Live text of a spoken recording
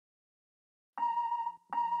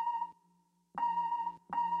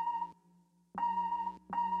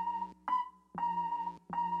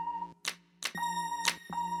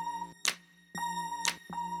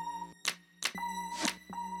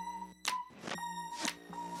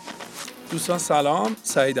دوستان سلام،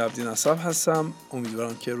 سعید عبدی نصب هستم.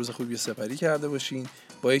 امیدوارم که روز خوبی سپری کرده باشین.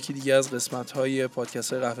 با یکی دیگه از قسمت‌های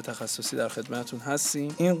پادکست‌های قهوه تخصصی در خدمتتون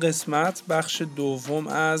هستیم. این قسمت بخش دوم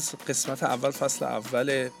از قسمت اول فصل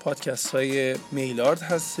اول پادکست‌های میلارد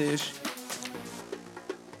هستش.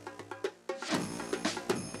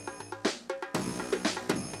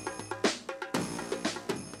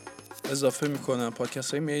 اضافه میکنم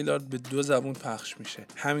پادکست های میلارد به 2 زبان پخش میشه،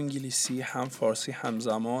 هم انگلیسی هم فارسی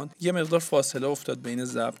همزمان. یه مقدار فاصله افتاد بین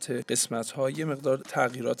ضبط قسمت ها، یه مقدار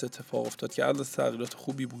تغییرات اتفاق افتاد که البته تغییرات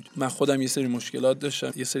خوبی بود. من خودم یه سری مشکلات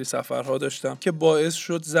داشتم، یه سری سفرها داشتم که باعث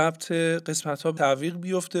شد ضبط قسمت ها تعویق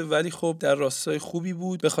بیفته، ولی خب در راستای خوبی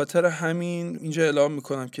بود. به خاطر همین اینجا اعلام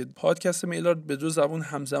میکنم که پادکست میلارد به 2 زبان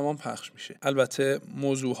همزمان پخش میشه. البته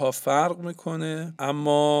موضوع ها فرق میکنه،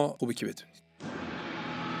 اما خوبه که بدونید.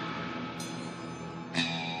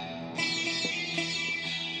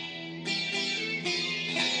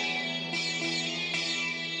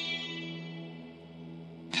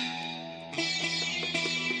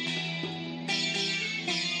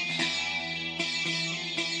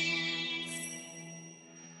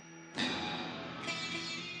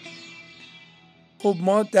 خب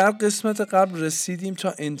ما در قسمت قبل رسیدیم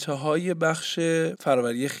تا انتهای بخش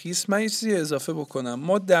فرآوری خیس. من یه چیزی اضافه بکنم.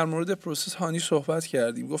 ما در مورد پروسس هانی صحبت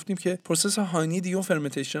کردیم، گفتیم که پروسس هانی دیگه اون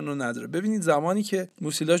فرمنتیشن رو نداره. ببینید زمانی که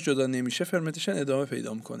موسیلاژ جدا نمیشه فرمنتیشن ادامه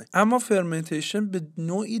پیدا میکنه، اما فرمنتیشن به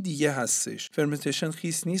نوعی دیگه هستش. فرمنتیشن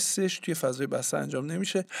خیس نیستش، توی فضای بسته انجام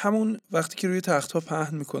نمیشه. همون وقتی که روی تخت‌ها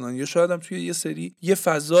پهن میکنن یا شاید هم توی یه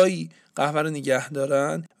فضایی قهوه رو نگه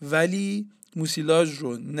دارن ولی موسیلاژ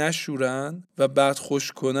رو نشورن و بعد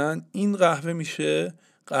خشک کنن، این قهوه میشه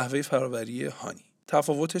قهوه فرآوری هانی.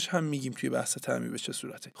 تفاوتش هم میگیم توی بحث تعمیر به چه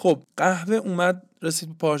صورته. خب قهوه اومد رسید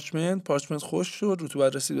به پارچمنت خشک شد،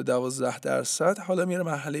 رطوبت رسید به 12%. حالا میره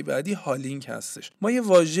مرحله بعدی هالینگ هستش. ما یه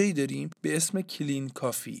واژه‌ای داریم به اسم کلین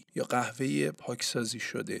کافی یا قهوه پاکسازی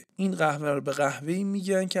شده. این قهوه رو به قهوه‌ای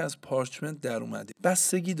میگن که از پارچمنت در اومده.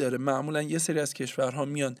 بستگی داره، معمولا یه سری از کشورها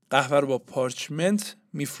میان قهوه رو با پارچمنت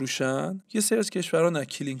میفروشن، یه سری از کشورها نه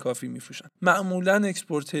کلین کافی میفروشن. معمولا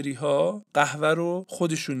اکسپورتری ها قهوه رو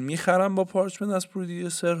خودشون میخرن با پارچمنت از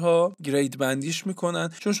پرودیوسرها، گرید بندیش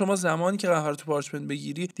میکنن. چون شما زمانی که قهوه رو تو پارچمنت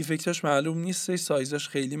بگیری دیفکتاش معلوم نیستش، سایزش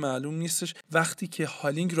خیلی معلوم نیستش. وقتی که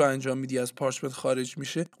هالینگ رو انجام میدی از پارچمنت خارج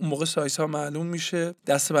میشه، اون موقع سایزها معلوم میشه،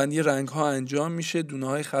 دسته‌بندی رنگ ها انجام میشه، دونه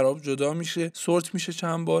های خراب جدا میشه، سورت میشه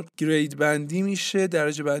چند بار، گرید بندی میشه،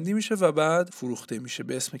 درجه بندی میشه و بعد فروخته میشه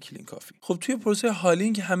به اسم کلین کافی. خب توی پروسه هالینگ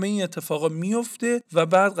همه این اتفاقا میفته و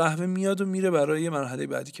بعد قهوه میاد و میره برای مرحله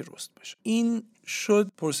بعدی که رست بشه. این شد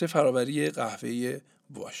پروسه فرآوری قهوه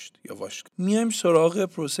واشت یا واشت. میایم سراغ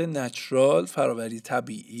پروسه نچرال، فرآوری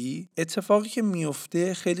طبیعی. اتفاقی که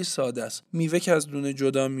میفته خیلی ساده است. میوه که از دونه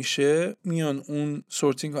جدا میشه، میان اون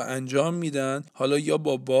سورتینگ رو انجام میدن، حالا یا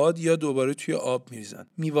با باد یا دوباره توی آب میریزن.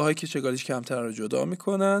 میوه هایی که چگالیش کمتر رو جدا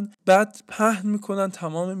میکنن، بعد پهن میکنن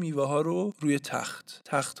تمام میوه ها رو روی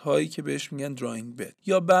تخت هایی که بهش میگن دراینگ بد،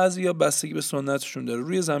 یا بعضیا بستگی به سنتشون داره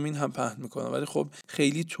روی زمین هم پهن میکنن، ولی خب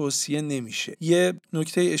خیلی توصیه نمیشه. یه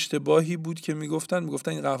نکته اشتباهی بود که میگفتن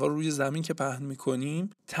این قهوه رو روی زمین که پهن میکنیم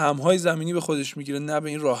طعم‌های زمینی به خودش میگیره. نه، به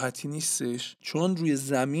این راحتی نیستش، چون روی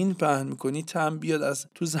زمین پهن میکنی طعم بیاد از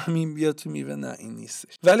تو زمین بیاد تو میوه، نه این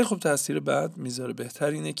نیستش. ولی خب تاثیر بعد میذاره. بهتر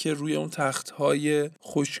اینه که روی اون تخت‌های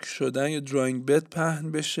خشک شدن یا دراینگ بد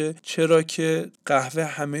پهن بشه، چرا که قهوه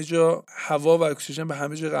همه جا هوا و اکسیژن به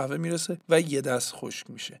همه جا قهوه میرسه و یه دست خشک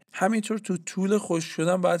میشه. همینطور تو طول خشک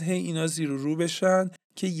شدن باید اینا زیر و رو بشن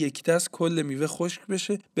که یک دست کل میوه خشک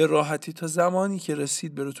بشه به راحتی تا زمانی که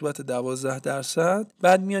رسید به رطوبت 12%.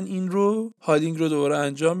 بعد میان این رو هالینگ رو دوباره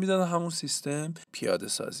انجام میدن و همون سیستم پیاده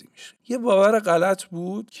سازی میشه. یه باور غلط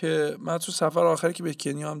بود که من تو سفر آخری که به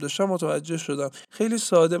کنیا هم داشتم متوجه شدم. خیلی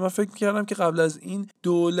ساده، من فکر میکردم که قبل از این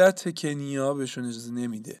دولت کنیا بهشون اجازه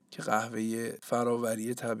نمیده که قهوه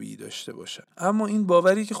فرآوری طبیعی داشته باشن، اما این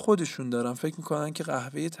باوری که خودشون دارن، فکر میکنن که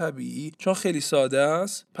قهوه طبیعی چون خیلی ساده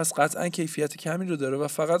است پس قطعا کیفیت کمی رو داره و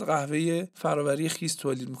فقط قهوه فرآوری خیس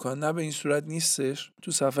تولید میکنن. نه، به این صورت نیستش.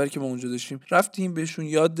 تو سفری که ما اونجا داشتیم رفتیم بهشون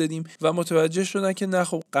یاد دادیم و متوجه شدن که نه،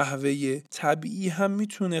 خب قهوه طبیعی هم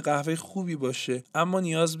میتونه قهوه خوبی باشه، اما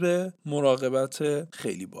نیاز به مراقبت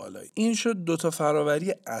خیلی بالایی. این شد 2 تا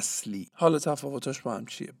فرآوری اصلی. حالا تفاوتاش با هم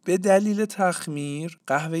چیه؟ به دلیل تخمیر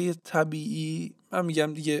قهوه طبیعی، من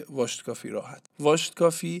میگم دیگه واشت کافی راحت، واشت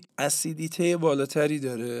کافی اسیدیته بالاتری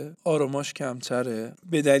داره، آروماش کمتره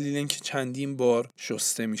به دلیل اینکه چندین بار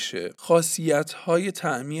شسته میشه، خاصیت‌های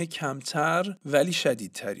طعمی کمتر ولی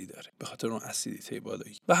شدیدتری داره به خاطر اون اسیدیته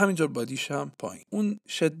بالایی و همینطور بادیش هم پایین. اون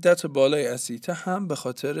شدت بالای اسیدیته هم به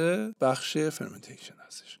خاطر بخش فرمنتیشن است.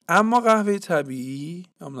 عوضش. اما قهوه طبیعی،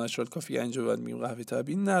 اما نچرال کافی اینجا باید میگیم قهوه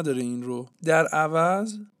طبیعی نداره این رو. در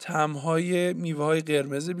عوض طعم‌های میوه‌های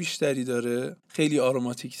قرمز بیشتری داره، خیلی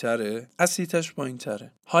آروماتیک تره، اسیدش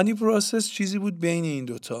پایین‌تره. هانی پروسس چیزی بود بین این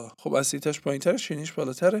دوتا. خب اسیدش پایین‌تره، شیرینیش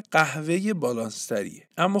بالاتره، قهوه بالانس‌تریه.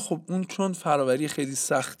 اما خب اون چون فراوری خیلی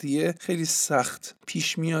سختیه، خیلی سخت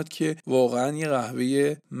پیش میاد که واقعا یه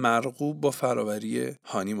قهوه مرغوب با فراوری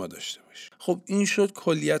هانی ما داشته باشه. خب این شد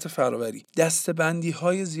کلیت فراوری.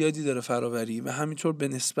 دسته‌بندی‌های زیادی داره فراوری و همینطور به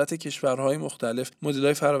نسبت کشورهای مختلف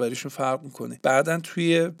مدل‌های فراوریشون فرق میکنه. بعداً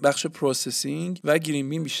توی بخش پروسسینگ و گرین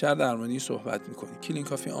بین بیشتر در موردش صحبت میکنیم. کلین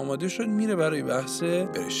کافی آماده شد، میره برای بحث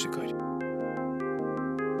برشته کاری.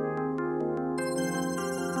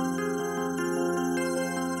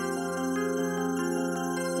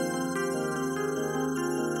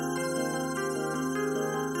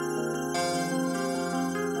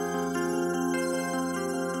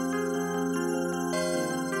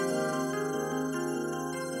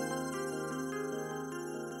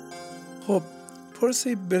 خب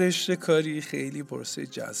پروسه برشته کاری خیلی پروسه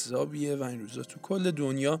جذابیه و این روزا تو کل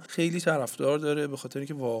دنیا خیلی طرفدار داره، به خاطر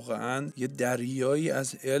اینکه واقعا یه دریایی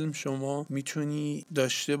از علم شما میتونی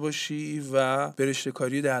داشته باشی و برشته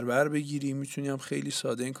کاری در بر بگیری. میتونی هم خیلی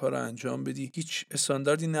ساده این کار رو انجام بدی، هیچ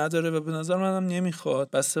استانداردی نداره و به نظر منم نمیخواد،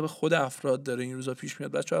 بسته به خود افراد داره. این روزا پیش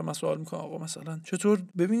میاد بچه‌ها من سوال میکنن آقا مثلا چطور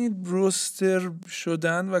ببینید روستر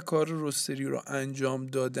شدن و کار روستری رو انجام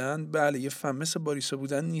دادن، بله یه فن مثل باریستا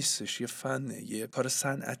بودن نیستش، یه فنه، یه کار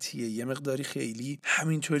صنعتیه، یه مقداری خیلی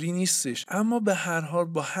همینطوری نیستش، اما به هر حال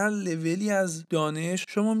با هر لولی از دانش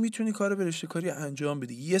شما میتونی کار برشته کاری انجام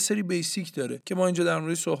بدی. یه سری بیسیک داره که ما اینجا در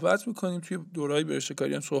موردش صحبت میکنیم، توی دورهای برشته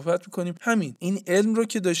کاری هم صحبت میکنیم. همین این علم رو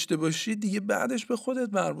که داشته باشی دیگه بعدش به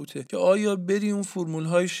خودت مربوطه که آیا بری اون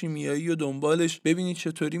فرمول‌های شیمیایی و دنبالش ببینی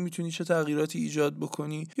چطوری میتونی چه تغییراتی ایجاد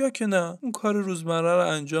بکنی، یا که نه اون کار روزمره رو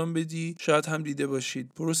انجام بدی. شاید هم دیده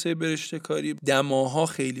باشید پروسه برشته کاری دماها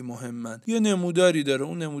خیلی مهمن، یه نموداری داره،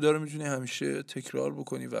 اون نمودار رو میتونی همیشه تکرار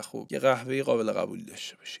بکنی و خب یه قهوه قابل قبولی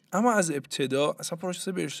داشته باشی. اما از ابتدا اصلا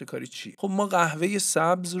پروسه برشته کاری چی؟ خب ما قهوه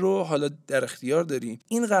سبز رو حالا در اختیار داریم.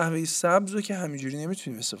 این قهوه سبز رو که همینجوری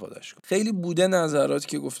نمیتونیم استفادهش کنیم. خیلی بوده نظراتی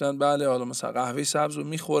که گفتن بله حالا مثلا قهوه سبز رو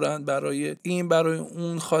میخورن برای این برای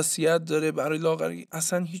اون خاصیت داره، برای لاغری.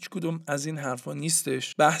 اصلا هیچ کدوم از این حرفا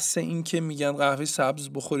نیستش. بحث این که میگن قهوه سبز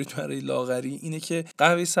بخورید برای لاغری اینه که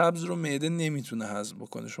قهوه سبز رو معده نمیتونه هضم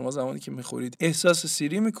بکنه. شما زمانی که میخورید احساس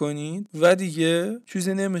سیری میکنید و دیگه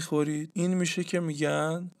چیزی نمیخورید، این میشه که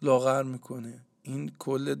میگن لاغر میکنه. این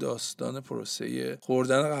کل داستان پروسه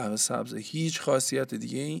خوردن قهوه سبز، هیچ خاصیت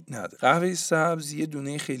دیگه ای نداره. قهوه سبز یه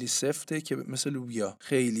دونه خیلی سفته که مثل لوبیا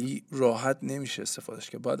خیلی راحت نمیشه استفادهش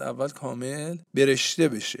که باید اول کامل برشته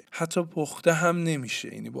بشه، حتی پخته هم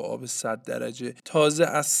نمیشه، یعنی با آب 100 درجه تازه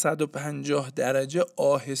از 150 درجه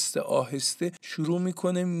آهسته آهسته شروع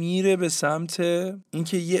میکنه میره به سمت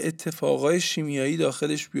اینکه یه اتفاقای شیمیایی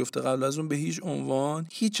داخلش بیفته. قبل از اون به هیچ عنوان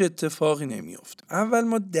هیچ اتفاقی نمیفته. اول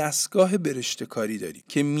ما دستگاه برشته کاری داریم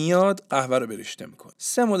که میاد قهوه رو برشته میکنه.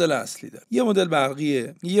 3 مدل اصلی داره. یه مدل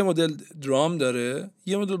برقیه، یه مدل درام داره،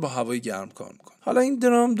 یه مدل با هوای گرم کار میکنه. حالا این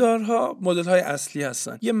درامدارها مدل‌های اصلی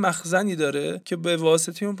هستن. یه مخزنی داره که به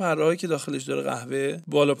واسطه اون پرهایی که داخلش داره قهوه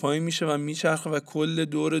بالا پایین میشه و میچرخه و کل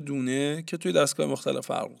دور دونه که توی دستگاه مختلف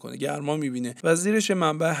فرق میکنه گرما میبینه و زیرش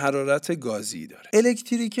منبع حرارت گازی داره.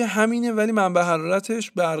 الکتریک همینه ولی منبع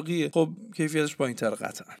حرارتش برقیه، خب کیفیتش پایین‌تر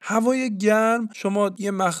قطعا. هوای گرم شما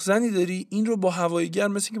یه مخزنی داری، این رو با هوای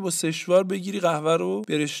گرم مثل که با سشوار بگیری قهوه رو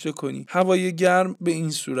برشته کنی. هوای گرم به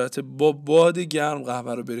این صورت با باد گرم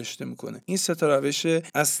قهوه رو برشته میکنه. این روش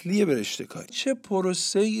اصلی برشته کاری. چه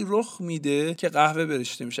پروسه‌ای رخ میده که قهوه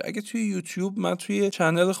برشته میشه؟ اگه توی یوتیوب من توی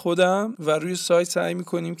چنل خودم و روی سایت سعی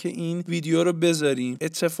میکنیم که این ویدیو رو بذاریم،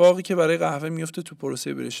 اتفاقی که برای قهوه میفته تو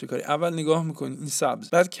پروسه برشته کاری، اول نگاه میکنین این سبز،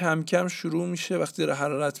 بعد کم کم شروع میشه وقتی داره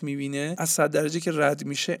حرارت میبینه از 100 درجه که رد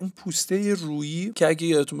میشه، اون پوسته رویی که اگه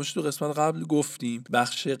یادتون باشه تو قسمت قبل گفتیم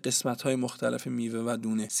بخش قسمت‌های مختلف میوه و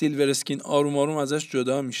دونه، سیلور اسکین آروم آروم ازش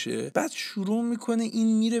جدا میشه، بعد شروع میکنه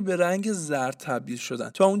این میره به رنگ زرد تبدیل شدن.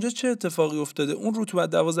 تا اونجا چه اتفاقی افتاده؟ اون رطوبت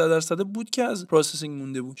 12% بود که از پروسسینگ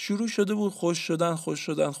مونده بود، شروع شده بود خوش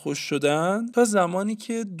شدن تا زمانی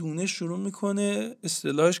که دونه شروع میکنه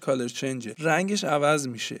اصطلاحش کالر چنج، رنگش عوض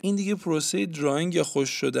میشه. این دیگه پروسه دراینگ یا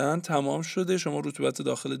خشک شدن تمام شده. شما رطوبت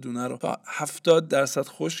داخل دونه رو تا 70%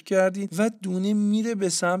 خشک کردین و دونه میره به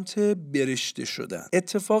سمت برشته شدن.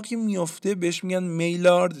 اتفاقی میفته بهش میگن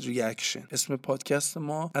میلارد ریاکشن. اسم پادکست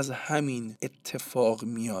ما از همین اتفاق اتفاق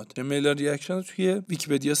میاد. میلار ریاکشن رو توی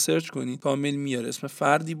ویکی‌پدیا سرچ کنید کامل میاره. اسم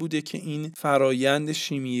فردی بوده که این فرایند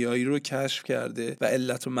شیمیایی رو کشف کرده و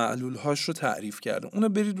علت و معلول‌هاش رو تعریف کرده. اونو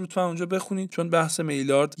برید لطفا اونجا بخونید، چون بحث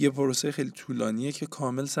میلارد یه پروسه خیلی طولانیه که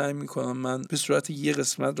کامل سعی میکنم من به صورت یه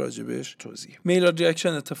قسمت راجبش توضیح. میلارد ریاکشن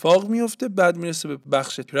اتفاق میفته، بعد میرسه به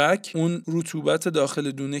بخش کرک. اون رطوبت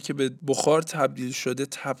داخل دونه که به بخار تبدیل شده،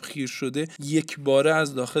 تبخیر شده، یک باره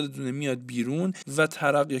از داخل دونه میاد بیرون و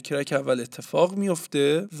ترق یا کرک اول اتفاق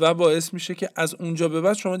میفته و باعث میشه که از اونجا به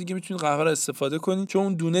بعد شما دیگه میتونید قهوه رو استفاده کنید، چون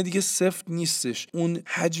اون دونه دیگه سفت نیستش. اون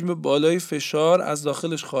حجم بالای فشار از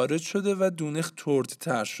داخلش خارج شده و دونه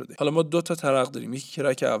تردتر شده. حالا ما دو تا ترق داریم، یکی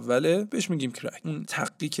کرک اوله بهش میگیم کرک، اون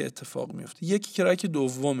تقی که اتفاق میفته، یکی کرک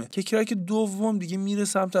دومه که کرک دوم دیگه میره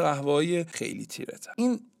سمت قهوه‌های خیلی تیره تر.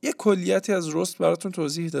 این یه کلیتی از رست براتون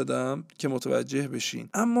توضیح دادم که متوجه بشین.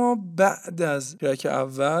 اما بعد از کرک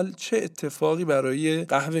اول چه اتفاقی برای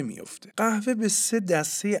قهوه میفته؟ قهوه به 3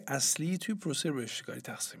 دسته اصلی توی پروسه برشته‌کاری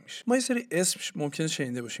تقسیم میشه. ما یه سری اسم ممکنه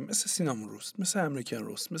شنیده باشیم، مثل سینامون رست، مثل امریکن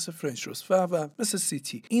رست، مثل فرنچ رست و مثل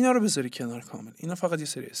سیتی. اینا رو بذاری کنار کامل. اینا فقط یه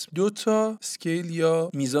سری اسم. 2 تا اسکیل یا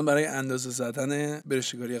میزان برای اندازه زدن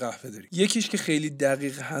برشته‌کاری قهوه داریم. یکیش که خیلی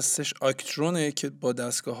دقیق هستش آکترونه که با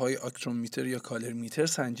دستگاه‌های آکترومتر یا کالرمیتر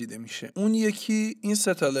سنجیده میشه. اون یکی این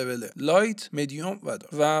 3 تا لوله، لایت، مدیوم و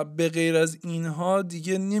دارک. و به غیر از اینها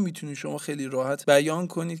دیگه نمیتونید شما خیلی راحت بیان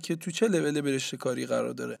کنید که تو چه لول برشته‌کاری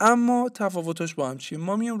قرار داره. اما تفاوتاش با هم چیه؟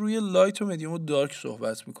 ما میام روی لایت و مدیوم و دارک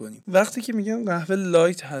صحبت میکنیم. وقتی که میگم قهوه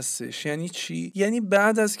لایت هستش یعنی چی؟ یعنی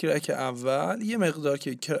بعد از کرک اول یه مقدار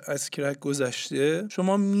که از کرک گذشته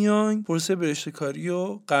شما میاین پروسه برشته‌کاری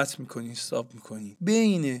رو قطع میکنین، استاپ میکنین.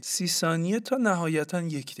 بین 30 ثانیه تا نهایتا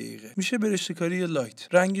 1 دقیقه میشه برشته‌کاری لایت.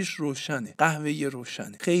 رنگش روشنه، قهوه‌ای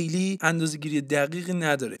روشنه، خیلی اندازه‌گیری دقیقی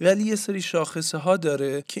نداره، ولی یه سری شاخصه ها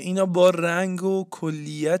داره که اینا با رنگ و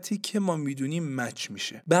کلیتی که ما میدونیم مچ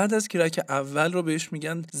میشه. بعد از کرک اول رو بهش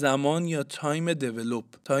میگن زمان یا تایم دیولپ،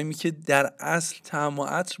 تایمی که در اصل طعم و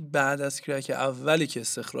عطر بعد از کرک اولی که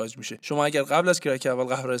استخراج میشه. شما اگر قبل از کرک اول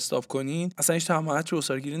قهوه رو استاپ کنین اصلا هیچ طعم و عطر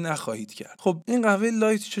عصارگیری نخواهید کرد. خب این قهوه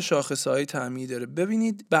لایت چه شاخصه‌های طعمی داره؟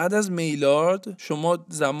 ببینید بعد از میلارد شما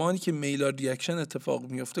زمانی که میلارد ریاکشن اتفاق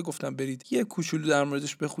میفته، گفتم برید یه کوچولو در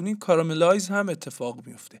موردش بخونید، کاراملایز هم اتفاق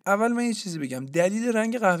میفته. اول من یه چیزی بگم، دلیل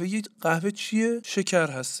رنگ قهوه چیه؟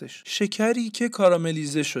 شکر هستش. شکری که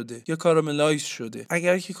کاراملیزه شده یا کاراملایز شده.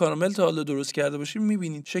 اگر که کارامل تا حالا درست کرده باشید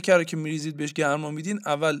میبینید شکر رو که میریزید بهش گرما میدین،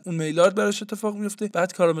 اول اون میلارد براش اتفاق میفته،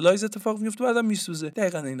 بعد کاراملایز اتفاق میفته، بعدم میسوزه.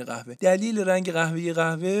 دقیقاً این قهوه. دلیل رنگ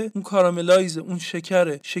قهوه اون کاراملایز، اون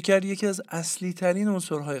شکره. شکر یکی از اصلی ترین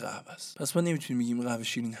عنصرهای قهوه است. پس ما نمیتونیم بگیم قهوه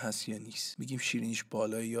شیرین هست یا نیست. میگیم شیرینیش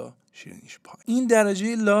بالا یا شیرینیش پایین. این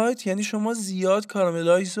درجه لایت یعنی شما زیاد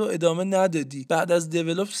کاراملایز رو ادامه ندادی، بعد از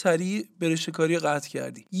دیولپ سریع برشته‌کاری قطع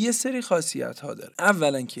کردی. یه سری خاصیت ها داره.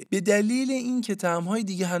 اولا که به دلیل اینکه طعم‌های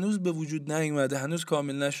دیگه هنوز به وجود نیومده، هنوز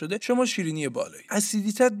کامل نشده، شما شیرینی بالایی،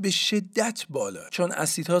 اسیدیتت به شدت بالا، چون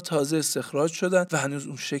اسیدها تازه استخراج شدن و هنوز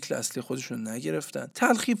اون شکل اصلی خودشون نگرفتن.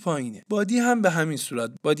 تلخی پایینه. بادی هم به همین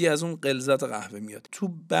صورت. بادی از اون غلظت قهوه میاد. تو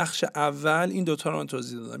بخش اول این دو تا رو من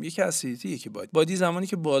توضیح دادم، یکی اسیدیتی یکی بادی. بادی زمانی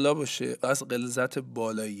که بالا باشه از غلظت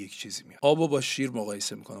بالایی یک چیزی میاد. آبو با شیر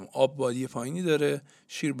مقایسه میکنم. آب بادی پایینی داره،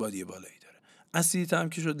 شیر بادی بالایی داره. اسیدیت هم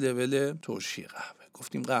که شد لول ترشی قهوه.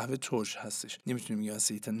 گفتیم قهوه ترش هستش، نمیتونیم بگیم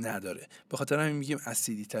اسیدیت نداره، به خاطر همین میگیم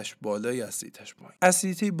اسیدیتش بالایی اسیدیتش پایین.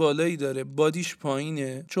 اسیدیتی بالایی داره، بادیش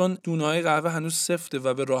پایینه، چون دونه‌های قهوه هنوز سفته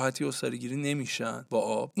و به راحتی عصاره‌گیری نمیشن با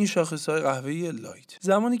آب. این شاخص‌های قهوه‌ای لایت.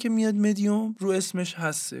 زمانی که میاد مدیوم رو اسمش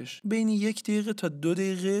هستش، بین 1 دقیقه تا 2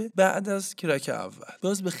 دقیقه بعد از کرک اول.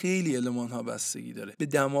 باز به خیلی المان‌ها بستگی داره، به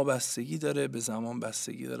دما بستگی داره، به زمان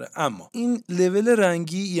بستگی داره، اما این لول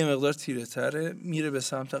رنگی یه مقدار تیره‌تره، میره به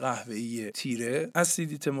سمت قهوه‌ای تیره.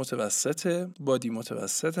 اسیدیت متوسطه، بادی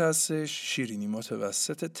متوسط هستش، شیرینی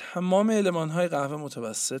متوسطه، تمام المان‌های قهوه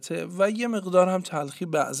متوسطه و یه مقدار هم تلخی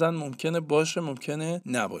بعضن ممکنه باشه، ممکنه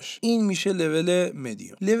نباشه. این میشه لول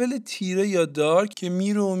مدیوم. لول تیره یا دارک که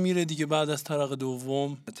میره دیگه بعد از طرق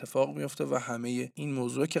دوم اتفاق میفته و همه این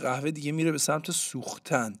موضوع که قهوه دیگه میره به سمت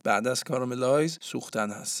سوختن، بعد از کاراملایز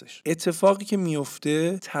سوختن هستش. اتفاقی که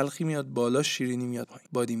میفته تلخی میاد بالا، شیرینی میاد پایین،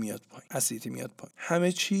 بادی میاد پایین، اسیدیت میاد پایین،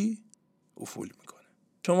 همه چی افول میکنه.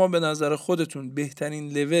 شما به نظر خودتون بهترین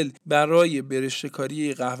لول برای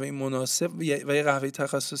برشته‌کاری قهوه مناسب و یه قهوه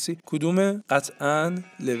تخصصی کدومه؟ قطعاً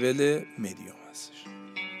لول مدیوم هستش.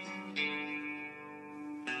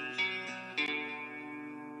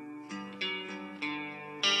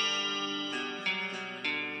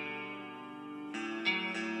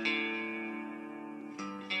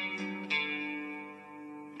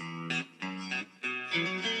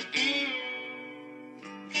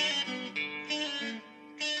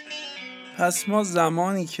 پس ما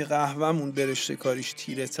زمانی که قهوه‌مون برشته کاریش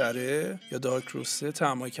تیره تره یا دارک روسته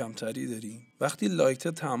طعمای کمتری داریم. وقتی لایت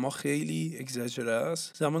طعما خیلی اگزاجره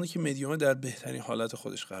است، زمانی که مدیوم در بهترین حالت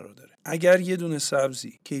خودش قرار داره. اگر یه دونه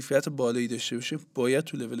سبزی کیفیت بالایی داشته باشه باید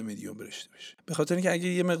تو لول مدیوم برشته بشه، به خاطر اینکه اگه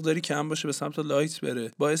یه مقداری کم باشه به سمت لایت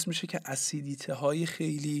بره باعث میشه که اسیدیته های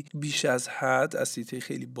خیلی بیش از حد، اسیدیته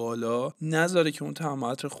خیلی بالا نذاره که اون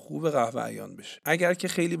طعم خوب قهوه عیان بشه. اگر که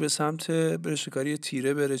خیلی به سمت برشته کاری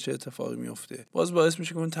تیره بره چه اتفاقی میفته؟ باز باعث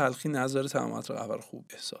میشه که اون تلخی نذاره طعم قهوه رو خوب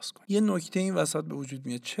احساس کنه. یه نکته این وسط به وجود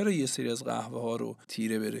میاد چرا یه سری از قهوه ها رو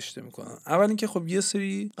تیره برشته میکنن. اول اینکه خب یه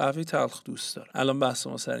سری قهوه تلخ دوست داره. الان بحث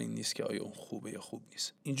ما سر این نیست که آیا اون خوبه یا خوب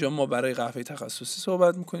نیست. اینجا ما برای قهوه تخصصی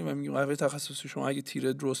صحبت میکنیم و میگیم قهوه تخصصی شما اگه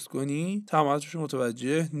تیره درست کنی طعمش رو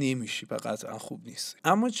متوجه نمیشی، قطعا خوب نیست.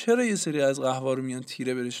 اما چرا یه سری از قهوه رو میان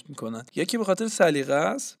تیره برشته میکنن؟ یکی به خاطر سلیقه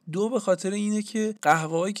است، دو به خاطر اینه که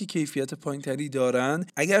قهوه‌هایی که کیفیت پایینتری دارن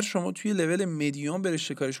اگر شما توی لول مدیوم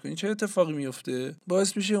برشته کاریش کنی چه اتفاقی میفته؟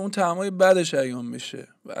 باعث میشه اون طعمای بدش عیان بشه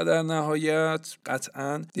و در نهایت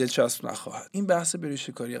قطعا دلچسب نخواهد. این بحث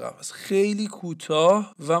برشته کاری قهوه است. خیلی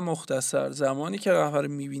کوتاه و مختصر. زمانی که قهوه رو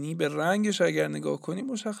میبینی به رنگش اگر نگاه کنی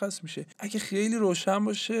مشخص میشه. اگه خیلی روشن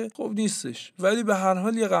باشه خب نیستش، ولی به هر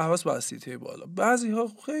حال یه قهوه است با اسیدیته بالا.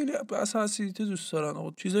 بعضی‌ها خیلی اصلا اسیدیته دوست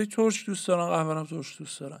دارن، چیزای ترش دوست دارن، قهوه هم ترش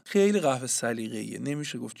دوست دارن. خیلی قهوه سلیقه‌ایه،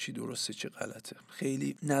 نمیشه گفت چی درسته چی غلطه.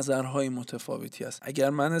 خیلی نظرهای متفاوتی است. اگر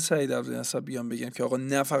من سعید عبدالنصر بیام بگم که آقا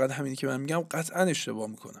نه فقط همینی که من میگم، قطعا اشتباه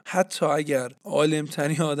میکنم. حتی اگر عالم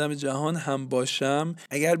ترین آدم جهان هم باشم،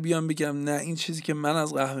 اگر بیام بگم نه این چیزی که من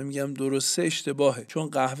از قهوه میگم درسته، اشتباهه. چون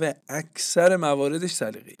قهوه اکثر مواردش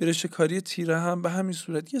سلیقه‌ای. برشته کاری تیره هم به همین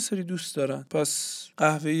صورت یه سری دوست دارن. پس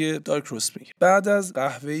قهوه دارک روست میگه. بعد از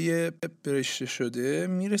قهوه برشته شده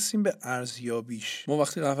میرسیم به ارزیابیش. ما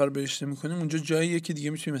وقتی قهوه رو برشته میکنیم اونجا جاییه که دیگه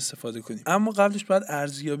میتونیم استفاده کنیم، اما قبلش باید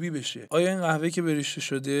ارزیابی بشه. آیا این قهوه که برشته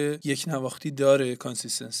شده یک نواختی داره،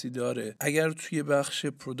 کانسیستنسی داره؟ اگر توی بخش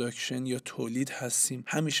پروداکشن یا تولید هستیم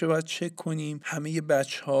همیشه باید چک کنیم همه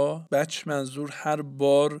بچ‌ها، بچ منظور هر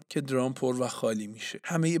بار که درام پر و خالی میشه،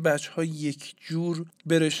 همه بچ‌ها یک جور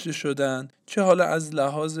برشته شدن، چه حالا از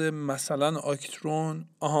لحاظ مثلا آکترون.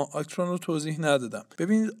 آکترون رو توضیح ندادم.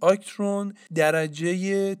 ببینید آکترون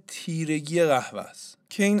درجه تیرگی قهوه است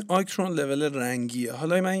که این آکترون لول رنگیه.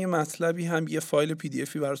 حالا من یه مطلبی هم یه فایل پی دی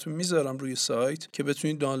افی براتون میذارم روی سایت که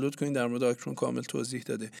بتونید دانلود کنید، در مورد آکترون کامل توضیح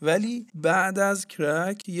داده. ولی بعد از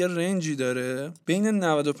کرک یه رنجی داره بین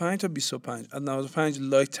 95 تا 25. از 95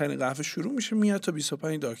 لایت ترین قهوه شروع میشه میاد تا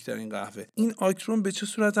 25 دارک ترین قهوه. این آکترون به چه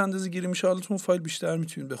صورت اندازه‌گیری میشه حالا تو فایل بیشتر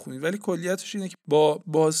میتونید بخونید، ولی کلیتش اینه که با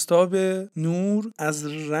بازتاب نور از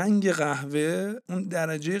رنگ قهوه اون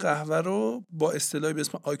درجه قهوه رو با اصطلاحی به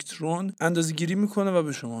اسم آکترون اندازه‌گیری میکنه و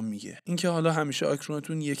به شما میگه. اینکه حالا همیشه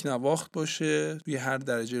آکترونتون یک نواخت باشه روی هر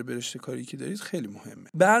درجه برشته کاری که دارید خیلی مهمه.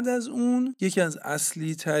 بعد از اون یکی از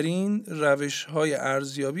اصلی ترین روش های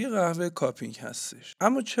ارزیابی قهوه کاپینگ هستش.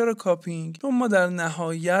 اما چرا کاپینگ؟ چون ما در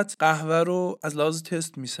نهایت قهوه رو از لحاظ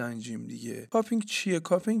تست میسنجیم دیگه. کاپینگ چیه؟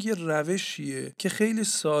 کاپینگ یه روشیه که خیلی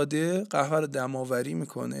ساده قهوه رو دماوری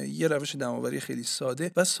میکنه. یه روش دماوری خیلی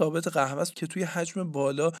ساده و ثابت قهوه است که توی حجم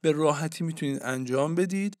بالا به راحتی میتونید انجام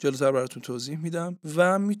بدید. جلوتر براتون توضیح میدم.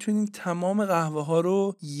 و میتونید تمام قهوه ها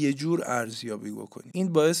رو یه جور ارزیابی بکنید.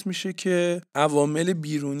 این باعث میشه که عوامل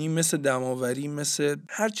بیرونی مثل دماوری، مثل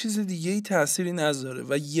هر چیز دیگه ای تأثیری نذاره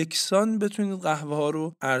و یکسان بتونید قهوه ها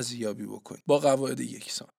رو ارزیابی بکنید با قواعد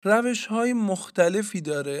یکسان. روش های مختلفی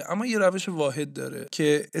داره اما یه روش واحد داره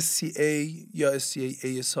که SCA یا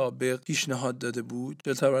SCAA سابق پیشنهاد داده بود.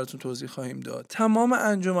 جلوتر براتون توضیح خواهیم داد. تمام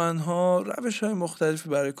انجمن ها روش های مختلفی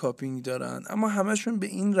برای کاپینگ دارن اما همشون به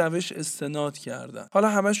این روش استناد کردن. حالا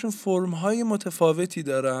همشون فرم های متفاوتی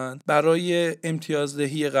دارن برای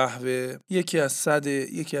امتیازدهی قهوه. یکی از 100،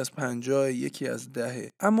 یکی از 50، یکی از 10،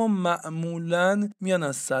 اما معمولاً میان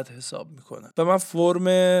از 100 حساب میکنن. و من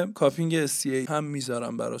فرم کاپینگ SCA هم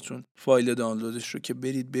میذارم براتون، فایل دانلودش رو که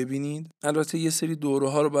برید ببینید. البته یه سری دوره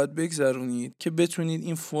ها رو باید بگذرونید که بتونید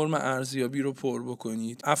این فرم ارزیابی رو پر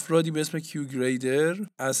بکنید. افرادی به اسم کیو گریدر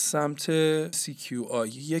از سمت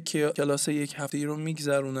CQI یک کلاس یک هفته‌ای رو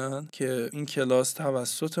میگذرونن که این کلاس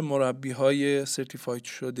توسط مربی‌های سرتیفاید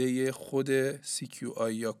شده خود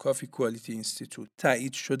CQI یا کافی کوالیتی اینستیتوت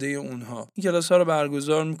تایید شده اونها این کلاس‌ها رو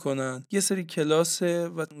برگزار میکنن. یه سری کلاس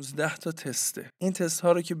و 19 تا تسته. این تست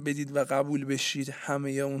ها رو که بدید و قبول بشید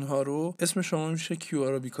همه اونها رو، اسم شما میشه کیو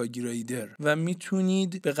آرابیکا گریدر و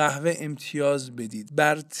میتونید به قهوه امتیاز بدید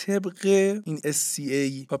بر طبق این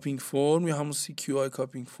SCA کاپینگ فرم یا همون CQI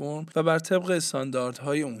کاپینگ فرم و بر طبق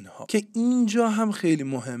استانداردهای اونها که اینجا هم خیلی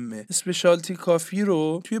مهمه. اسپشیالتی کافی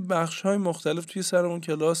رو توی بخش‌های مختلف توی سر اون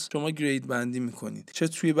کلاس شما گرید بندی می‌کنید، چه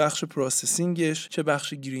توی بخش پروسسینگش، چه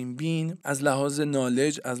بخش گرین بین، از لحاظ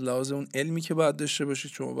نالج، از لحاظ اون علمی که باید داشته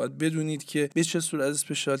باشید. شما باید بدونید که به چه صورت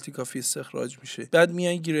اسپشیالتی کافی استخراج میشه. بعد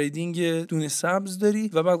میای گریدینگ دونه سبز داری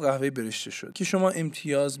و بعد قهوه برشته شد که شما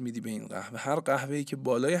امتیاز میدی به این قهوه. هر قهوه‌ای که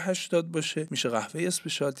بالای 80 باشه میشه قهوه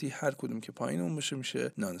اسپشیالتی، هر کدوم که پایین اون باشه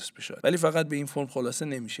میشه نان اسپشیالتی. ولی فقط به این فرم خلاصه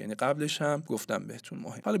نمیشه، یعنی قبلش هم گفتم بهتون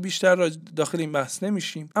مهم. حالا بیشتر داخل این بحث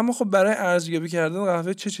نمیشیم، اما خب برای ارزیابی کردن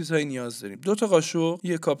قهوه چه چیزهایی نیاز داریم؟ 2 تا قاشق،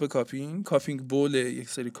 یک کاپ کاپینگ بول، یک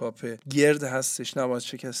سری کاپ گرد هستش، نباید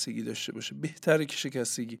شکستگی داشته باشه، بهتره که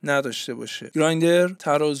شکستگی نداشته باشه. گرایندر،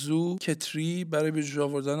 ترازو، کتری برای به جوش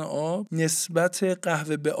آوردن آب، نسبت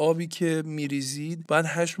قهوه به آبی که میریزید بعد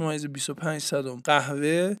 8.25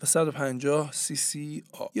 قهوه و 150 سی سی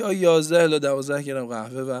آب، یا 11 الی 12 گرم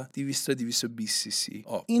قهوه و 200 تا 220 سی سی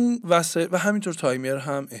آب. این وسایل و همینطور تایمر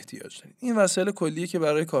هم احتیاج دارید. این وسایل کلیه که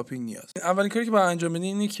برای کاپینگ نیاز. اولین کاری که باید انجام بدید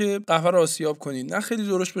اینه که قهوه رو آسیاب کنید، نه خیلی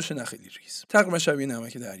درشت باشه نه خیلی ریز، تقریبا شبیه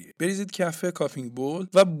نمک دریایی. بریزید کف کاپینگ بول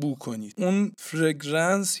و بو کنید. اون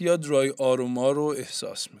فرگرنس یا درای آروما رو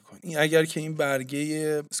احساس میکنید. این اگر که این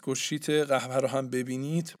برگه اسکورشیت قهوه رو هم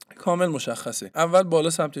ببینید کامل مشخصه. اول بالا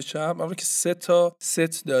سمت چپ، اول که 3 تا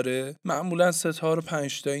ست داره، معمولا ست ها رو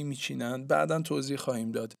 5 تایی میچینن، بعداً توضیح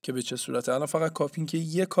خواهیم داد که به چه صورته. الان فقط کاپینگ که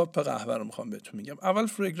یک کاپ قهوه رو میخوام بهتون میگم. اول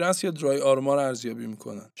فرگرنس یا درای آروما رو ارزیابی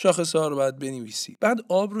میکنن، شاخص ها رو بعد بنویسید، بعد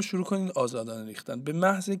آب رو شروع کنید آزادانه ریختن. به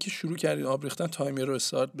محض اینکه شروع کردید آب ریختن تایمر رو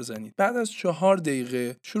استارت بزنید. بعد از 4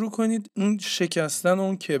 دقیقه شروع کنید اون شکستن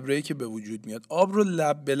اون کبره‌ای که به وجود میاد، آب رو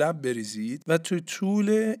لب به لب بریزید و تو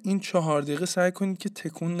طول این 4 دقیقه سعی کنید که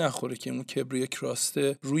تکون نخوره که اون کبره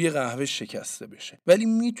کراسته روی قهوه شکسته بشه، ولی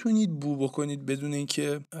میتونید بو بکنید بدون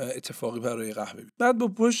اینکه اتفاقی برای قهوه بیفته. بعد با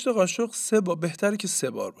پشت قاشق 3 بار، بهتره که 3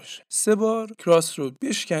 بار باشه، 3 بار کراس رو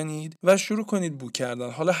بشکنید و شروع کنید بو کردن.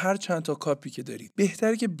 حالا هر چند تا کاپی که دارید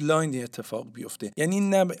بهتره که بلایند اتفاق بیفته، یعنی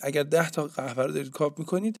نه اگر 10 تا قهوه رو دارید کاپ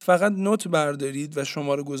میکنید فقط نوت بردارید و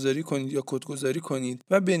شماره گذاری کنید یا کد گذاری کنید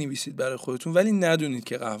و بنویسید برای خودتون، ولی ندونید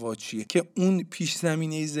که قهوه چیه، که اون پیش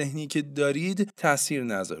زمینه ذهنی که دارید تاثیر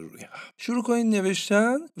نذاره روی قهوه. شروع کنید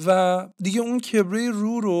نوشتن و دیگه اون کبره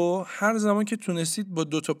رو هر زمان که تونستید با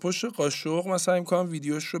 2 تا پشت قاشق، مثلا امکان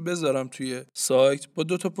ویدیوش رو بذارم توی سایت، با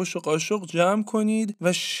 2 تا پشت قاشق جمع کنید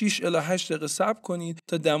و 6 الی 8 دقیقه صبر کنید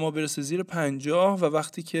تا دما برسه زیر 50 و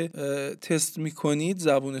وقتی که تست میکنید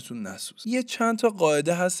زبونتون نسوزه. یه چند تا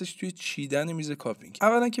قاعده هستش توی چیدن میز کاپینگ.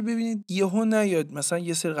 اولا که ببینید یهو نیاد مثلا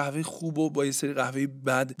یه سری قهوه خوبو با یه سری قهوه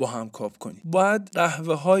بد با هم کاپ کنید. باید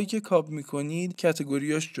قهوه هایی که کاپ میکنید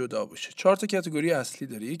کاتگوریاش جدا باشه. 4 تا کاتگوری اصلی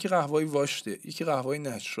داره. یکی قهوه‌ای واشته، یکی قهوه‌ای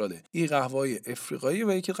نچراله، یکی قهوه‌ای افریقایی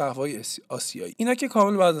و یکی قهوه‌ای آسیایی. اینا که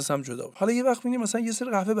کامل باید از هم جدا باشه. حالا یه وقت می‌بینید مثلا یه سری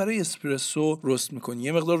قهوه برای اسپرسو رست می‌کنی،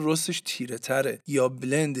 یه مقدار رستش تیره تره یا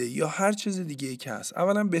بلنده یا هر چیز دیگه‌ای که هست.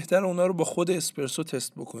 اولا بهتره اونا رو با خود اسپرسو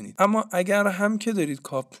تست بکنید. اما اگر هم که دارید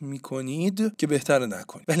کاپ می‌کنید که بهتره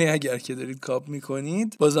نکنید، ولی اگر که دارید کاپ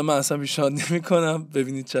می‌کنید بازم من اصلا پیشنهاد نمی‌کنم.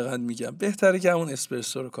 ببینید چقدر میگم، بهتره که همون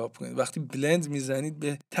اسپرسو رو کاپ کنید. وقتی بلند میزنید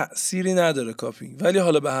به تأثیری نداره کاپینگ، ولی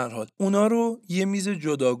حالا به هر حال اونا رو یه میز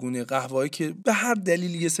جداگونه، قهوه‌ای که به هر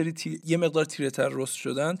دلیل یه سری یه مقدار تیره‌تر رست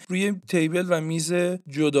شدن، روی تیبل و میز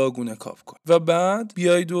جداگونه کاپ کن و بعد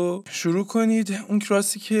بیاید و شروع کنید. اون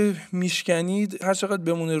کراسی که میشکنید هر چقدر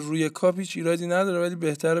بمونه روی کاپ هیچ ایرادی نداره، ولی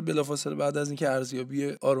بهتره بلافاصله بعد از اینکه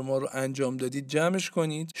ارزیابی آروما رو انجام دادید جمعش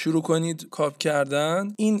کنید، شروع کنید کاپ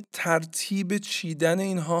کردن. این ترتیب چیدن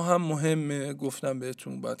اینها هم مهمه، گفتم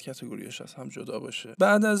بهتون باید کاتگوریاش از هم جدا باشه.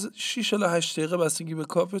 بعد از 6 الی 8 دقیقه بستگی به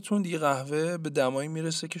کاپتون دیگه قهوه به دمایی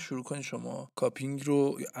میرسه که شروع کنید شما کاپینگ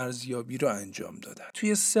رو، ارزیابی رو انجام دادن.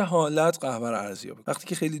 توی 3 حالت قهوه رو ارزیابی: وقتی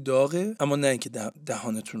که خیلی داغه اما نه اینکه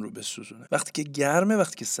دهانتون رو بسوزونه، وقتی که گرمه،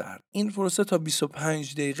 وقتی که سرد. این پروسه تا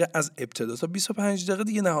 25 دقیقه از ابتدا تا 25 دقیقه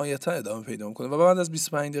دیگه نهایتا ادامه پیدا میکنه و بعد از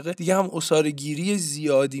 25 دقیقه دیگه هم عصاره‌گیری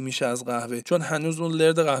زیادی میشه از قهوه، چون هنوز اون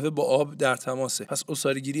لرد قهوه با آب در تماسه، پس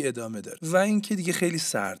عصاره‌گیری ادامه داره و اینکه دیگه خیلی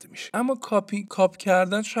سرد میشه. اما کاپ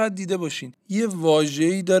کردن شاید دیده باشین یه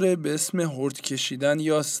واژه‌ای داره به اسم هورت کشیدن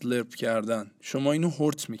یا سلرپ کردن. شما اینو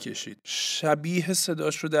هورت میکشید، شبیه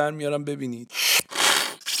صداش رو در میارم ببینید.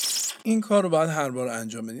 این کار رو باید هر بار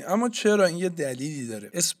انجام بدین. اما چرا؟ این یه دلیلی داره.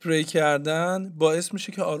 اسپری کردن باعث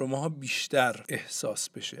میشه که آروماها بیشتر احساس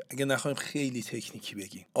بشه. اگه نخوایم خیلی تکنیکی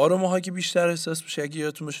بگیم، آروماها که بیشتر احساس بشه، اگه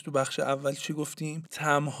یادتون باشه تو بخش اول چی گفتیم؟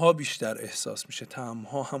 طعم‌ها بیشتر احساس میشه.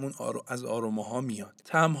 طعم‌ها همون از آروماها میاد.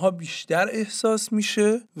 طعم‌ها بیشتر احساس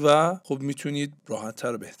میشه و خب میتونید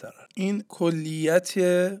راحت‌تر و بهتر. این کلیت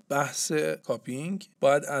بحث کاپینگ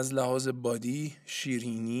باید از لحاظ بادی،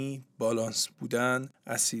 شیرینی، بالانس بودن،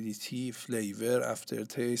 اسیدیتی، فلیور، افتر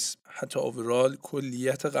تیست، حتی اوورال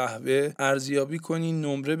کلیت قهوه ارزیابی کنین،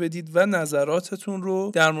 نمره بدید و نظراتتون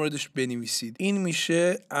رو در موردش بنویسید. این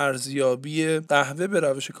میشه ارزیابی قهوه به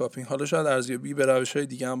روش کاپینگ. حالا شاید ارزیابی به روش‌های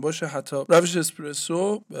دیگه هم باشه، حتی روش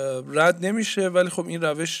اسپرسو رد نمیشه، ولی خب این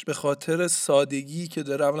روش به خاطر سادگی که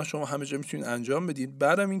داره اولا شما همه جا میتونید انجام بدید،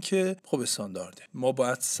 بعدم این که خب استاندارده. ما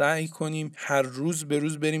باید سعی کنیم هر روز به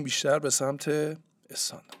روز بریم بیشتر به سمت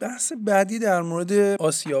استاندارد. بحث بعدی در مورد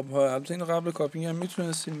آسیاب ها، البته اینو قبل کاپینگ هم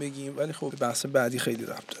میتونستیم بگیم، ولی خب بحث بعدی خیلی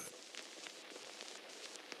ربط داره.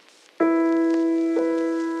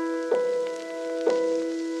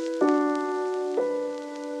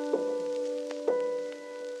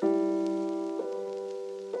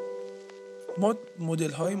 ما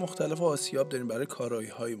مدل های مختلف آسیاب داریم برای کارایی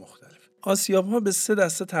های مختلف. آسیاب ها به 3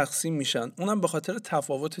 دسته تقسیم میشن، اونم به خاطر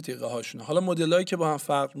تفاوت تیغه هاشون. حالا مدلایی که با هم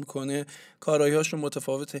فرق میکنه، کارایی هاشون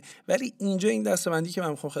متفاوته، ولی اینجا این دسته بندی که من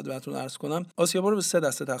میخوام خدمتتون عرض کنم، آسیاب ها رو به 3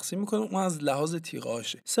 دسته تقسیم میکنه. اون از لحاظ تیغه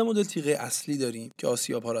هاشه. 3 مدل تیغه اصلی داریم که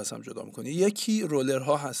آسیاب ها رو از هم جدا میکنه. یکی رولر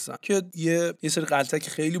ها هستن که یه سری غلطک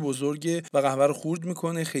خیلی بزرگه و قهوه رو خورد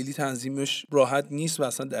میکنه، خیلی تنظیمش راحت نیست و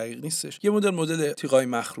اصلا دقیق نیستش. یه مدل تیغای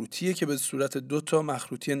مخروطیه که به صورت 2 تا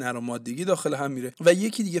مخروطی نرم مادگی داخل هم میره و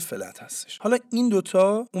یکی دیگه فلت هستش. حالا این 2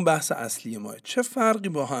 تا اون بحث اصلی ماه. چه فرقی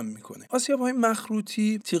با هم میکنه؟ آسیاب‌های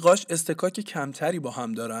مخروطی تیغاش استکاک کمتری با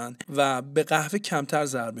هم دارن و به قهوه کمتر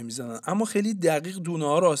ضربه میزنن، اما خیلی دقیق دونه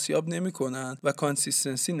ها رو آسیاب نمیکنن و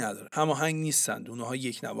کانسیستنسی نداره، هماهنگ نیستن، دونه ها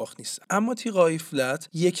یک نواخت نیستن. اما تیغای فلت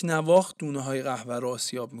یک نواخت دونه های قهوه رو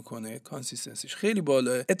آسیاب میکنه، کانسیستنسیش خیلی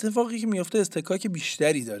بالاه. اتفاقی که میفته استکاک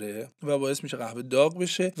بیشتری داره و باعث میشه قهوه داغ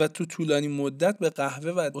بشه و تو طولانی مدت به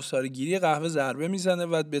قهوه و عصاره‌گیری قهوه ضربه میزنه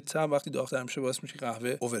و به تبع وقتی داغ‌تر میشه باعث میشه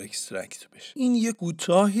قهوه اوور اکسترکت بشه. این یه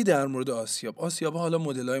کوتاهی در مورد آسیاب حالا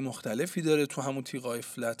مدل‌های مختلفی داره. تو همون تیغای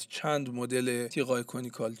فلت چند مدل، تیغای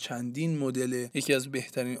کونیکال چندین مدل. یکی از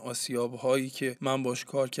بهترین آسیاب‌هایی که من باش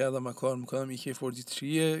کار کردم و کار میکنم یکی 43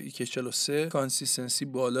 یکی 43 کانسیستنسی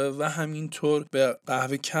بالا و همینطور به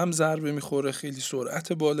قهوه کم ضربه میخوره، خیلی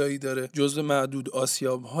سرعت بالایی داره. جزو معدود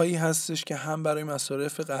آسیاب‌هایی هستش که هم برای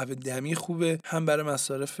مصارف قهوه دمی خوبه، هم برای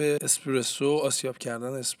مصارف اسپرسو، آسیاب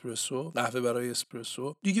کردن اسپرسو، قهوه برای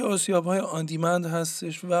اسپرسو. دیگه آسیاب‌های آن دیمند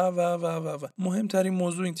هستش و مهمترین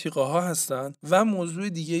موضوع این تیغه ها هستن. و موضوع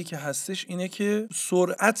دیگه‌ای که هستش اینه که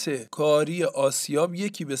سرعت کاری آسیاب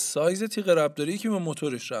یکی به سایز تیغه ربط داره، یکی به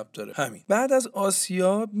موتورش ربط داره. همین. بعد از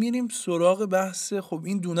آسیاب میریم سراغ بحث خب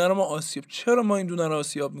این دونه رو ما آسیاب، چرا ما این دونه رو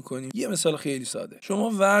آسیاب میکنیم؟ یه مثال خیلی ساده. شما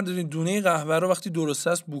وردارین دونه قهوه رو وقتی درست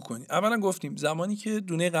است بو کنید. اولا گفتیم زمانی که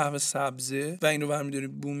دونه قهوه سبزه و اینو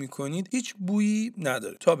برمی‌دارید بو میکنید هیچ بویی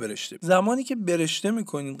نداره تا برشته. زمانی که برشته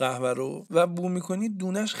میکنید قهوه رو و بو میکنید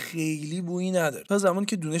دونش خیلی بویی نداره تا زمانی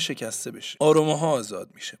که دونه شکسته بشه، آروماها آزاد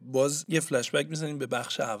میشه. باز یه فلش بک میزنیم به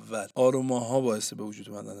بخش اول. آروماها باعث به وجود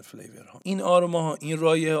اومدن فلیورها. این آروماها، این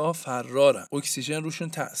رایحه‌ها فرارن، اکسیژن روشون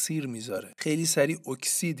تاثیر میذاره، خیلی سریع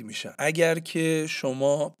اکسید میشن. اگر که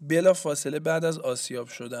شما بلافاصله بعد از آسیاب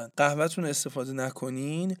شدن قهوه‌تون استفاده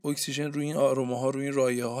نکنین، اکسیژن روی این آروماها، روی این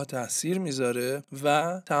رایحه‌ها تاثیر میذاره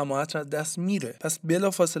و طعم و عطر از دست میره. پس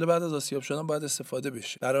بلافاصله بعد از آسیاب شدن باید استفاده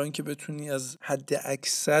بشه برای اینکه بتونی از حد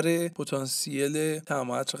اکثر پتانسیل طعم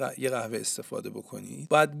و عطر یه قهوه استفاده بکنید.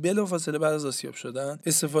 باید بلافاصله بعد از آسیاب شدن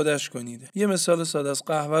استفادهش کنید. یه مثال ساده از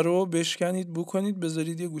قهوه رو بشکنید، بکنید،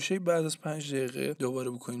 بذارید یه گوشه، بعد از 5 دقیقه دوباره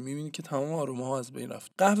بکنید، میبینید که تمام آروم‌ها از بین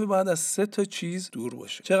رفت. قهوه باید از 3 تا چیز دور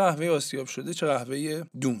باشه، چه قهوه آسیاب شده چه قهوه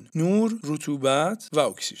دون: نور، رطوبت و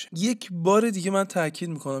اکسیژن. یک بار دیگه من تاکید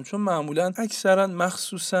میکنم چون معمولا اکثرا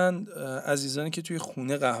مخصوصا عزیزانی که توی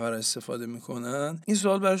خونه قهوه رو استفاده میکنن این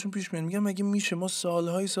سوال براشون پیش میاد، میگم مگه میشه ما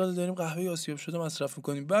سالهای سال داریم قهوه آسیاب شده مصرف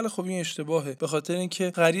میکنیم؟ بله خب این اشتباهه، به خاطر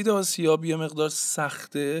اینکه خرید آسیاب یه مقدار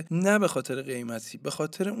سخته، نه به خاطر قیمتی، به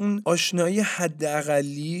خاطر اون آشنایی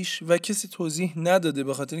حداقلیش و کسی توضیح نداده،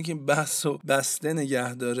 به خاطر اینکه این بحثو بسته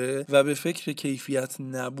نگه داره و به فکر کیفیت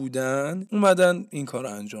نبودن اومدن این کارو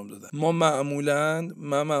انجام دادن.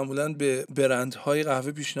 من معمولا به برندهای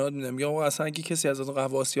قهوه پیشنهاد میدم، میگم آقا اصلا اگه کسی از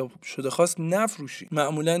قهوه آسیاب شده خواست نفروشی.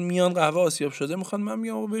 معمولا میان قهوه آسیاب شده میخوان، من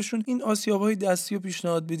میگم آقا بهشون این آسیاب‌های دستی رو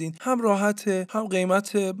پیشنهاد بدین، هم راحته، هم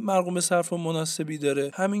قیمت مرغوم صرف و مناسبی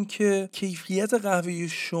داره، همین که کیفیت قهوه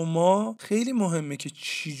شما خیلی مهمه که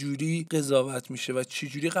چی جوری قضاوت میشه و چی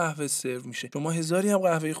جوری قهوه سرو میشه. شما هزاری هم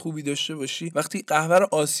قهوه خوبی داشته باشی، وقتی قهوه رو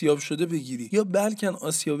آسیاب شده بگیری یا بلکن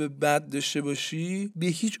آسیاب بد داشته باشی، به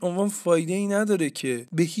هیچ عنوان فایده ای نداره، که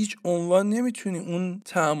به هیچ عنوان نمیتونی اون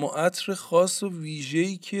طعم و عطر خاص و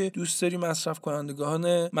ویژه‌ای که دوست داری مصرف کنندگان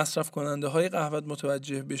بتونه مصرف کننده های قهوه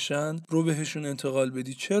متوجه بشن رو بهشون انتقال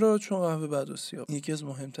بدی. چرا؟ چون قهوه بد آسیاب. یکی از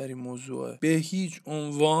مهمترین موضوعه. به هیچ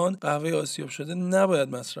عنوان قهوه آسیاب شده نباید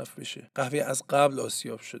مصرف بشه. قهوه از قبل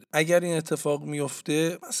آسیاب شده. اگر این اتفاق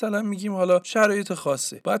میفته، مثلا میگیم حالا شرایط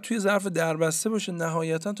خاصه، باید توی ظرف دربسته باشه،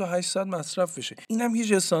 نهایتا تا 8 ساعت مصرف بشه. اینم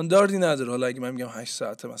هیچ استانداردی نداره. حالا اگه من میگم 8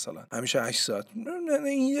 ساعته، مثلا همیشه 8 ساعت، نه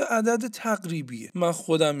این یه عدد تقریبیه. من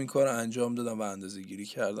خودم این کارو انجام دادم و اندازه‌گیری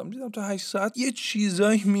کردم، دیدم تا 8 ساعت یه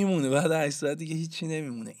چیزایی میمونه، بعد 8 ساعت دیگه هیچی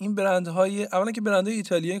نمیمونه. این برندهای اولا که برندهای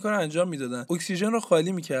ایتالیایی این کارو انجام میدادن، اکسیژن رو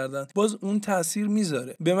خالی میکردن، باز اون تاثیر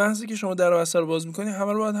میذاره. به محضی که شما در و بسته رو باز میکنی،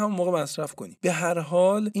 همه رو باید همون موقع مصرف کنی. به هر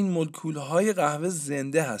حال این مولکول‌های قهوه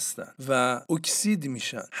زنده هستن و اکسید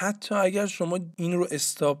میشن. حتی اگر شما این رو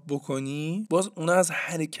استاپ بکنی، باز اونا از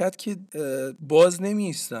حرکت که باز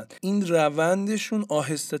نمیایستن. این روندشون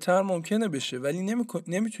آهسته‌تر ممکنه بشه، ولی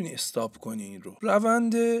نمیتونی استاپ کنی این رو.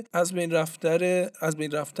 روند از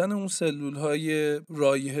بین رفتن اون سلول‌های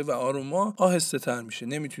رایحه و آروما آهسته‌تر میشه،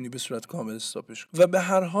 نمیتونی به صورت کامل استاپش کنی. و به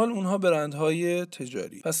هر حال اونها برندهای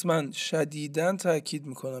تجاری. پس من شدیداً تاکید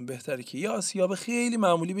میکنم بهتره که یه آسیاب خیلی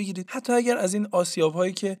معمولی بگیرید، حتی اگر از این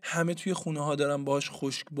آسیاب‌هایی که همه توی خونه‌ها دارن باهاش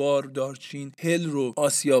خشکبار، دارچین، هل رو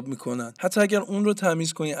آسیاب میکنن، حتی اگر اون رو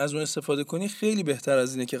تمیز کنی، از اون استفاده کنی، خیلی بهتر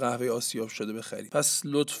از اینه که قهوه آسیاب شده بخری. پس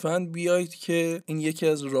لطفاً بیایید که این یکی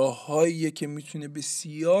از راه‌هاییه که میتونه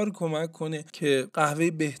بسیار کمک کنه که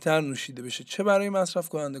قهوه بهتر نوشیده بشه، چه برای مصرف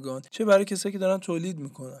کنندگان، چه برای کسایی که دارن تولید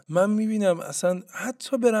میکنن. من میبینم اصلا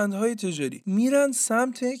حتی برندهای تجاری میرن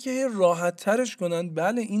سمت که راحت ترش کنن.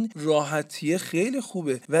 بله این راحتیه خیلی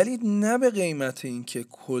خوبه، ولی نه به قیمت این که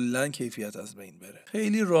کلا کیفیت از بین بره.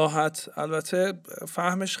 خیلی راحت، البته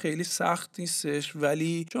فهمش خیلی سخت نیستش،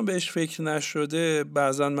 ولی چون بهش فکر نشده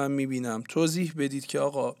بعضا من میبینم توضیح بدید که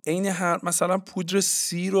آقا عین هر مثلا پودر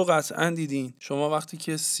سیر رو قطعا دیدین شما، وقتی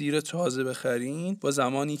که سیر تازه بخرین با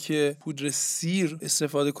زمانی که پودر سیر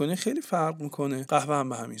استفاده کنین خیلی فرق میکنه. قهوه هم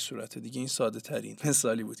به همین صورته دیگه. این ساده ترین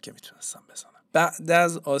مثالی بود که میتونستم بزنم. بعد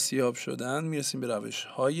از آسیاب شدن میرسیم به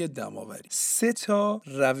روش‌های دم‌آوری. 3 تا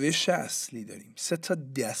روش اصلی داریم، 3 تا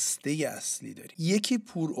دسته اصلی داریم. یکی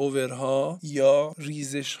پور اوورها یا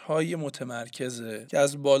ریزش‌های متمرکزه که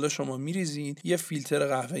از بالا شما میریزید، یه فیلتر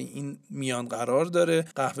قهوه این میان قرار داره،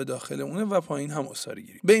 قهوه داخل اونه و پایین هم عصاره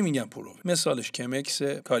گیری. به این میگن پور اوور. مثالش کمکس،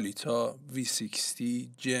 کالیتا، V60،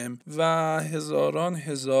 جم و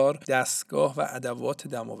هزار دستگاه و ادوات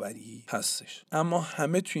دم‌آوری هستش، اما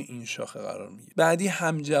همه توی این شاخه قرار میگیره. بعدی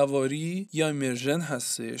همجواری یا ایمرژن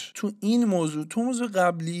هستش. تو موضوع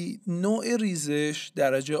قبلی نوع ریزش،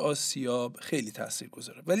 درجه آسیاب خیلی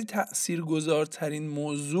تاثیرگذاره، ولی تاثیرگذارترین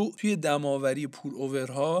موضوع توی دم‌آوری پور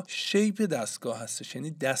اوورها شیپ دستگاه هستش،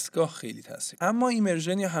 یعنی دستگاه خیلی تاثیر. اما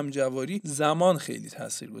ایمرژن یا همجواری زمان خیلی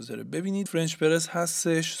تاثیرگذاره. ببینید فرنچ پرس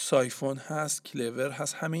هستش، سایفون هست، کلور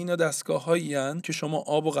هست، همه اینا دستگاه‌هایی هستن که شما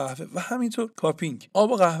آب و قهوه و همینطور کاپینگ،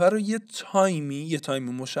 آب و قهوه رو یه تایم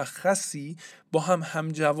مشخصی با هم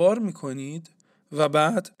همجوار میکنید و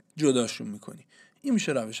بعد جداشون میکنید. این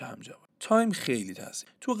میشه روش همجوار. تایم خیلی تاثیر.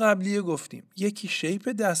 تو قبلیه گفتیم یکی شیپ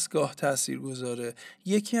دستگاه تاثیر گذاره،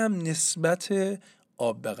 یکی هم نسبت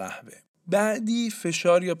آب به قهوه. بعدی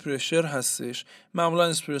فشار یا پرشر هستش. معمولا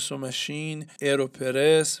اسپرسو ماشین،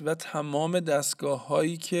 ایروپرس و تمام دستگاه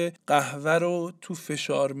هایی که قهوه رو تو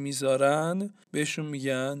فشار میذارن بهشون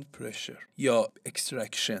میگن پرشر یا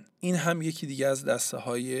اکسترکشن. این هم یکی دیگه از دسته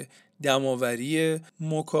های دم‌آوری.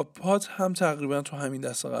 موکاپات هم تقریبا تو همین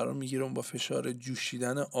دسته قرار میگیره، با فشار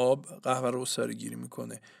جوشیدن آب قهوه رو عصاره گیری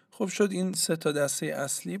میکنه. خب شد این 3 تا دسته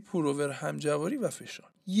اصلی: پور اوور، همجواری و فشار.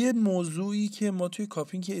 یه موضوعی که ما توی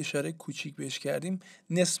کاپینگ اشاره کوچیک بهش کردیم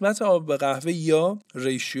نسبت آب به قهوه یا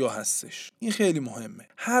ریشیو هستش. این خیلی مهمه.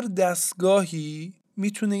 هر دستگاهی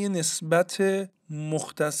میتونه یه نسبت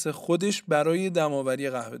مختص خودش برای دم‌آوری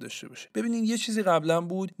قهوه داشته باشه. ببینید یه چیزی قبلا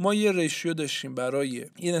بود، ما یه ریشیو داشتیم برای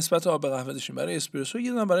یه نسبت آب به قهوه داشتیم برای اسپرسو،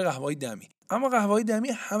 یه دونه برای قهوه‌های دمی. اما قهوه‌های دمی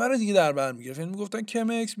همه رو دیگه در بر می‌گرفت. یعنی میگفتن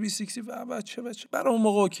کمکس، B60 و بچه برای اون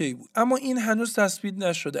موقع اوکی بود. اما این هنوز تثبیت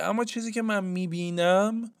نشده. اما چیزی که من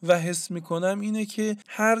می‌بینم و حس می‌کنم اینه که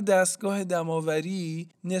هر دستگاه دم‌آوری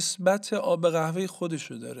نسبت آب به قهوه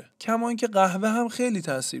خودشو داره. کما اینکه قهوه هم خیلی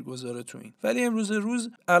تاثیرگذاره تو این. ولی امروز روز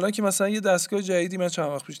الان که مثلا یه دستگاه جدیدی من چند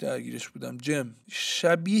وقت پیش درگیرش بودم، جم،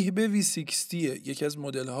 شبیه به V60، یکی از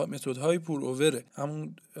متدهای پور اووره،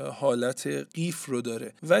 همون حالت قیف رو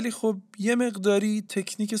داره، ولی خب یه مقداری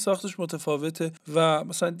تکنیک ساختش متفاوته و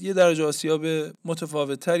مثلا یه درجه آسیاب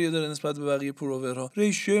متفاوت‌تری داره نسبت به بقیه پور اوورها،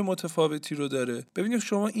 ریشیو متفاوتی رو داره. ببینید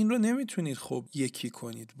شما این رو نمیتونید خب یکی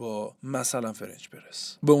کنید با مثلا فرنچ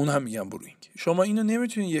پرس، به اون هم میگم بروینگ. شما اینو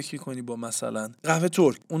نمیتونید یکی کنی با مثلا قهوه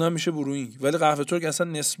ترک، اونم میشه بروینگ، ولی قهوه ترک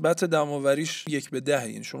اصلا نسبت دم‌آوریش 1:10،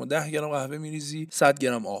 یعنی شما 10 گرم قهوه میریزی 100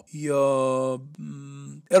 گرم آب. یا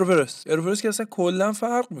ایروپرس که اصلا کلا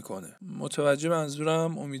فرق میکنه. متوجه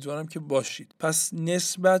منظورم؟ امیدوارم که باشید. پس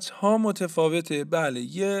نسبت ها متفاوته. بله،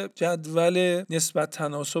 یه جدول نسبت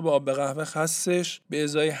تناسب آب به قهوه هستش. به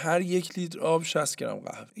ازای هر 1 لیتر آب 60 گرم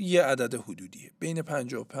قهوه، یه عدد حدودیه بین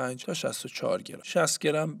 55 تا 64 گرم. 60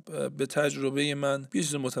 گرم به تجربه من یه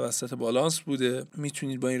چیز متوسط بالانس بوده.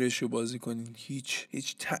 میتونید با این رشیو بازی کنید،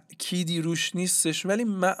 هیچ تأکیدی روش نیستش، ولی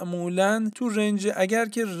معمولا تو رنج، اگر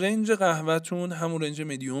که رنج قهوه‌تون همون رنج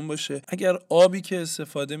مدیوم باشه، اگر آبی که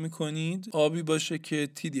استفاده میکنید آبی باشه که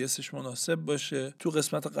TDSش مناسب باشه. تو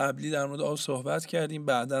قسمت قبلی در مورد آب صحبت کردیم،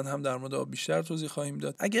 بعداً هم در مورد آب بیشتر توضیح خواهیم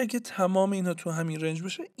داد. اگر که تمام اینها تو همین رنج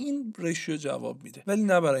باشه، این رشیو جواب میده، ولی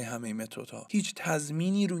نه برای همه متدها. هیچ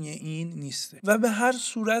تضمینی روی این نیسته و به هر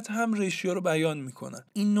صورت هم رشیو رو بیان میکنن.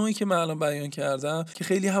 این نوعی که من الان بیان کردم که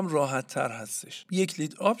خیلی هم راحت تر هستش. 1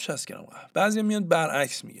 لیتر آب 60 گرم قهوه. بعضیا میان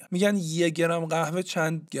برعکس میگن 1 گرم قهوه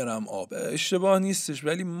چند گرم آب. اشتباه نیستش،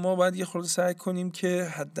 ولی ما باید یه خورده سعی کنیم که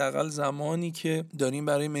حداقل زمانی که داریم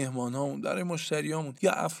برای مهمانامون، برای مشتریامون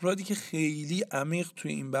یا افرادی که خیلی عمیق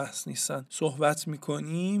توی این بحث نیستن صحبت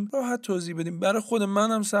میکنیم راحت توضیح بدیم. برای خود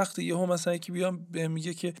منم سخته. یهو مثلا یکی بیام بهم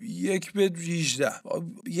میگه که 1:18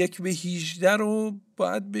 1:18 رو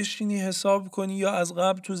باید بشینی حساب کنی یا از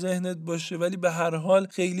قبل تو ذهنت باشه، ولی به هر حال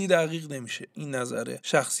خیلی دقیق نمیشه. این نظر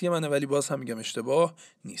شخصی منه، ولی باز هم میگم اشتباه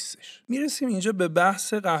نیستش. میرسیم اینجا به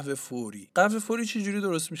بحث قهوه فوری. قهوه فوری چه جوری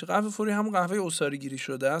درست میشه؟ قهوه فوری همون قهوه عصاره گیری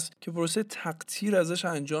شده است که پروسه تقطیر ازش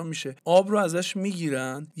انجام میشه. آب رو ازش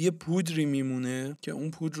میگیرن، یه پودری میمونه که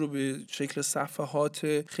اون پودر رو به شکل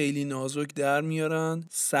صفحات خیلی نازک در میارن،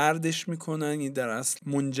 سردش میکنن، یعنی در اصل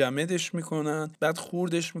منجمدش میکنن، بعد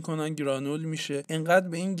خوردش میکنن، گرانول میشه. انقدر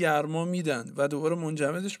به این گرما میدن و دوباره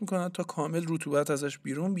منجمدش میکنن تا کامل رطوبت ازش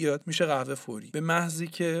بیرون بیاد، میشه قهوه فوری. به محضی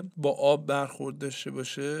که با آب برخورد داشته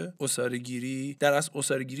باشه، عصاره گیری در اصل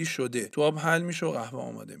عصاره گیری شده، تو آب حل میشه و قهوه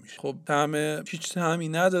آماده میشه. خب هیچ طعمی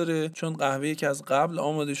نداره، چون قهوه‌ای که از قبل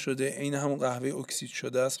آماده شده عین همون قهوه اکسید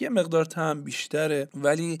شده است. یه مقدار طعم بیشتره،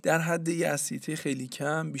 ولی در حد یه اسیدی خیلی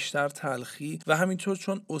کم، بیشتر تلخی. و همینطور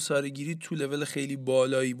چون عصاره گیری تو لول خیلی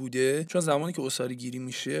بالایی بوده، چون زمانی که عصاره گیری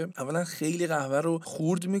میشه اولا خیلی قهوه رو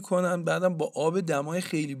خورد میکنن، بعدم با آب دمای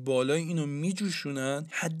خیلی بالای اینو میجوشونن،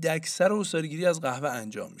 حد اکثر عصاره گیری از قهوه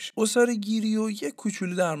انجام میشه. عصاره گیری رو یک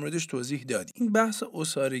کوچولو در موردش توضیح دادیم. این بحث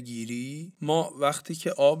عصاره گیری، ما وقتی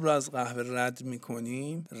که آب رو از قهوه رد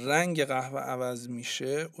میکنیم رنگ قهوه عوض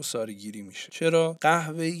میشه، عصاره گیری میشه. چرا؟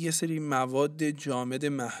 قهوه یه سری مواد جامد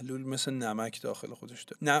محلول مثل نمک داخل خودش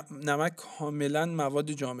داره. نمک کاملا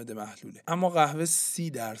مواد جامد محلوله، اما قهوه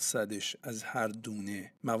 30% از هر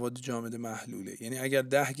دونه مواد جامد محلوله. یعنی اگر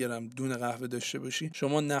 10 گرم دونه قهوه داشته باشی،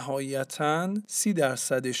 شما نهایتاً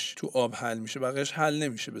 30%ش تو آب حل میشه، بقیه‌اش حل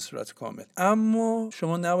نمیشه به صورت کامل. اما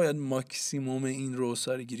شما نباید ماکسیموم این رو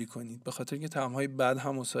عصاره گیری کنید، به خاطر اینکه طعم‌های بد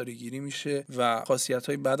هم عصاره گیری میشه و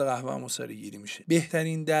خاصیت‌های بد قهوه هم عصاره گیری میشه.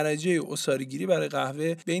 بهترین درجه عصاره گیری برای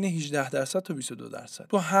قهوه بین 18% تا 22%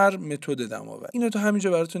 تو هر متد دماوری. اینو تو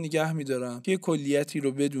همینجا براتون نگه می‌دارم که کلیتی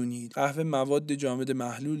رو بدونید. قهوه مواد جامد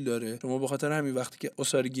محلول داره. شما به خاطر همین وقتی که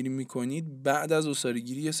عصاره گیری می‌کنید، بعد از عصاره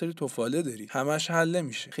گیری یه سری تفاله دارید، همش حل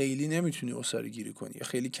نمیشه. خیلی نمیتونی عصاره گیری کنی یا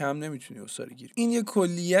خیلی کم نمیتونی عصاره گیری. این یه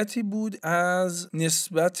کلیتی بود از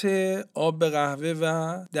نسبت آب به قهوه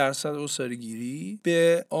و درصد عصاره گیری.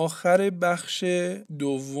 به آخر بخش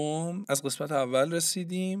دوم از قسمت اول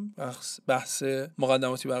رسیدیم، بحث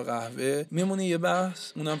مقدماتی بر قهوه. میمونه یه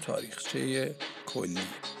بحث، اونم تاریخچه کلی.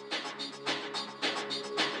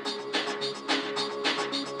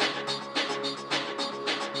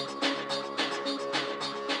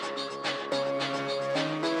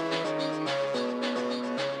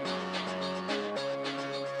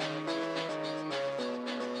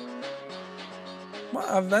 ما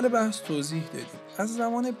اول بحث توضیح دادیم از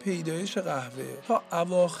زمان پیدایش قهوه تا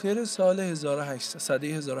اواخر سال 1800، سده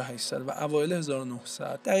 1800 و اوایل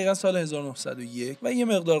 1900، دقیقا سال 1901 و یه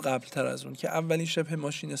مقدار قبلتر از اون که اولین شبه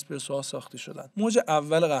ماشین اسپرسوها ساخته شدن، موج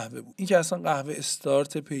اول قهوه بود. این که اصلا قهوه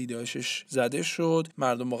استارت پیدایشش زده شد،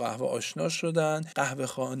 مردم با قهوه آشنا شدن. قهوه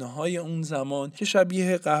خانه‌های اون زمان که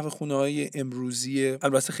شبیه قهوه خونه‌های امروزی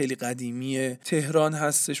البته خیلی قدیمی تهران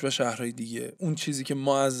هستش و شهرهای دیگه، اون چیزی که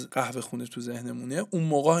ما از قهوه خونه تو ذهنمونه، جامعه اون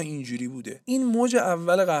موقع اینجوری بوده. این موج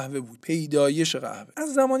اول قهوه بود، پیدایش قهوه.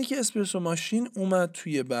 از زمانی که اسپرسو ماشین اومد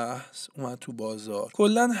توی بحث، اومد تو بازار،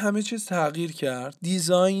 کلا همه چیز تغییر کرد.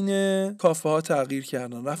 دیزاین کافه ها تغییر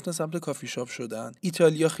کردن، رفتن سمت کافی شاپ شدن.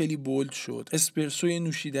 ایتالیا خیلی بولد شد. اسپرسو یه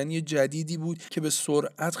نوشیدنی جدیدی بود که به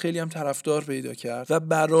سرعت خیلی هم طرفدار پیدا کرد و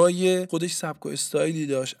برای خودش سبک و استایلی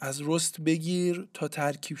داشت، از رست بگیر تا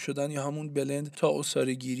ترکیب شدن یا همون بلند تا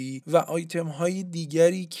عصاره‌گیری و آیتم های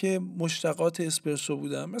دیگری که مشتقات اسپرسو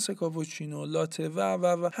بودن، مثل کاپوچینو، لاته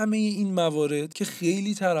و همه این موارد که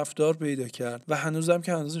خیلی طرفدار پیدا کرد و هنوزم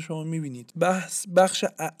که هنوز شما میبینید بخش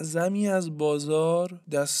اعظمی از بازار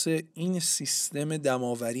دست این سیستم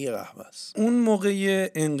دماوری قهوه است. اون موقع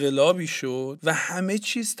انقلابی شد و همه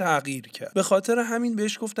چیز تغییر کرد. به خاطر همین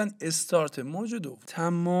بهش گفتن استارت موج دوم.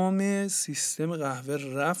 تمام سیستم قهوه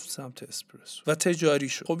رفت سمت اسپرسو و تجاری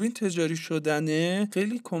شد. خب این تجاری شدنه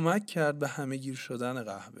خیلی کمک کرد به همه گیر شدن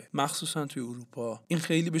قهوه، مخصوصا توی اروپا. این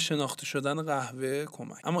خیلی به شناخته شدن قهوه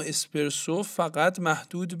کمک. اما اسپرسو فقط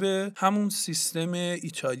محدود به همون سیستم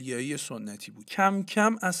ایتالیایی سنتی بود. کم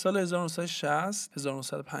کم از سال 1960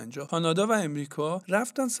 1950 کانادا و امریکا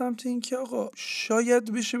رفتن سمت این که آقا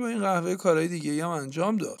شاید بشه با این قهوه کارهای دیگه هم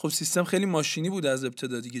انجام داد. خب سیستم خیلی ماشینی بود از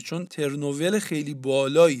ابتدا دیگه، چون ترنوول خیلی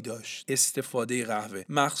بالایی داشت استفاده قهوه،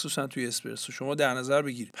 مخصوصا توی اسپرسو. شما در نظر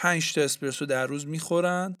بگیر 5 تا اسپرسو در روز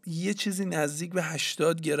میخورن، یه چیزی نزدیک به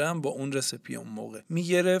 80 گرم با اون رسیپی اون موقع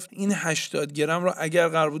میگرفت. این 80 گرم رو اگر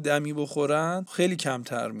قرار بود دمی بخورن خیلی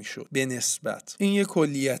کمتر میشد به نسبت. این یه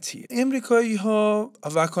کلیتی. امریکایی ها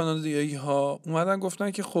و کانادایی ها اومدن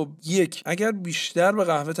گفتن که خب اگر بیشتر به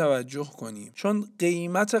قهوه توجه کنیم، چون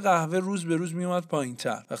قیمت قهوه روز به روز میومد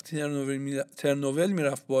پایینتر، وقتی ترنوول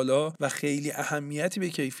میرفت بالا و خیلی اهمیتی به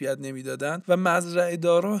کیفیت نمیدادن و مزرعه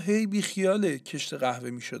دارا هی بی خیال کشت قهوه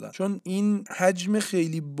میشدن، چون این حجم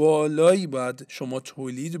خیلی بالایی باید شما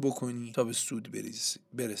تولید بکنی تا به سود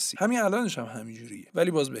برسی. همین الانش هم همینجوریه،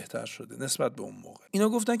 ولی باز بهتر شده نسبت به اون موقع. اینا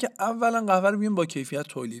گفتن که اولا قهوه رو بیایم با کیفیت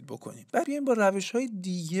تولید بکنیم، بعد بیایم با روش‌های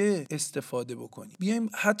دیگه استفاده بکنیم، بیایم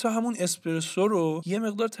حتی همون اسپرسو رو یه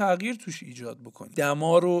مقدار تغییر توش ایجاد بکنیم،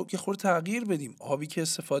 دما رو یه خورده تغییر بدیم، آبی که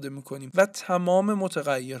استفاده میکنیم و تمام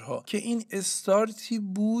متغیرها. که این استارتی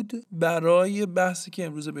بود برای بحثی که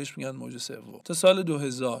امروز بهش میگن موج سوم. تا سال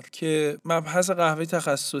 2000 که مبحث قهوه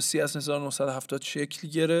تخصصی از 1970 شکل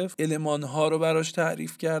گرفت، المان‌ها رو براش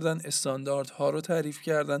تعریف کردن، استانداردها رو تعریف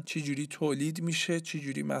کردن، چه جوری تولید میشه، چه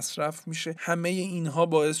جوری مصرف میشه. همه اینها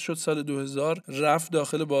باعث شد سال 2000 رفت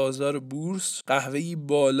داخل بازار بورس قهوه‌ای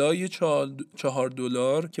بالای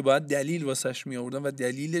 $4 که باید دلیل واسش می آوردن و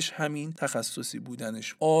دلیلش همین تخصصی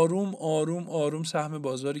بودنش. آروم آروم آروم سهم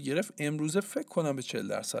بازاری گرفت. امروزه فکر کنم به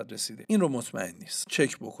 40% رسیده. این رو مطمئن نیست،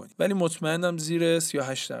 چک بکنید، ولی مطمئنم زیر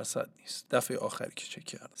 38% نیست. دفعه آخری که چک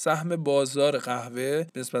کردم سهم بازار قهوه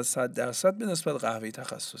به نسبت 100% به نسبت قهوه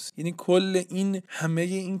تخصصی، یعنی کل این همه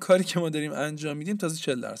این کاری که ما داریم انجام میدیم تازه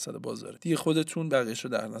 40% بازاره دیگه. خودتون بقیه‌شو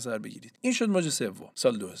در نظر بگیرید. این شد موج سوم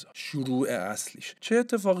سال 2000، شروع اصلیش. چه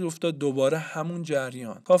اتفاقی افتاد؟ دوباره همون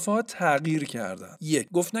جریان، کافه ها تغییر کردن.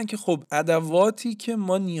 گفتن که خب ادواتی که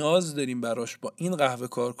ما نیاز داریم براش با این قهوه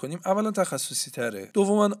کار کنیم، اولا تخصصی تره،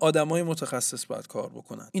 دوما آدمای متخصص باید کار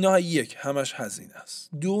بکنن. اینا همش هزینه است.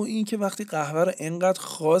 دو این که وقتی قهوه رو انقدر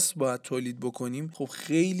خاص باید تولید بکنیم، خب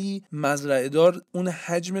خیلی مزرعه دار اون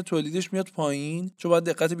حجم تولیدش میاد پایین، چون باید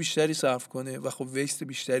دقت بیشتری صرف کنه و خب ویست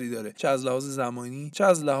بیشتری داره، چه از لحاظ زمانی چه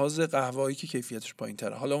از لحاظ قهوه‌ای که کیفیتش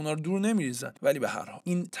پایین‌تره. حالا اونا رو دور نمیریزن، ولی به هر حال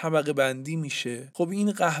این طبقه بندی میشه. خب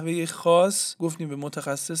این قهوه خاص گفتیم به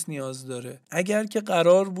متخصص نیاز داره. اگر که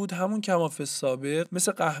قرار بود همون کماف سابق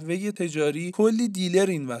مثل قهوه تجاری کلی دیلر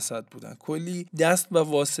این وسط بودن، کلی دست و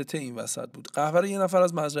واسطه این وسط بود، قهوه رو یه نفر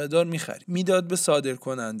از مزرعه دار می‌خرید، میداد به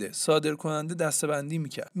صادرکننده دسته‌بندی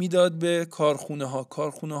می‌کرد، میداد به کارخونه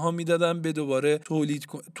ها میدادن به دوباره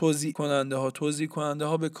توزیع کننده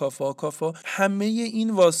ها به کافه ها. همه این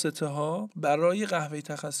واسطه ها برای قهوه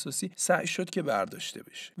تخصصی سعی شد که برداشته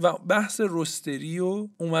بشه و بحث رستری رو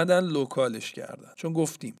اومدن لوکالش کردن، چون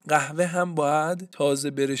گفتیم قهوه هم باید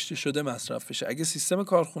تازه برشته شده مصرف بشه. اگه سیستم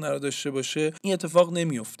کارخونه رو داشته باشه این اتفاق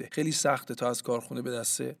نمیفته، خیلی سخته تا از کارخونه به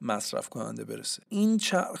دست مصرف کننده برسه. این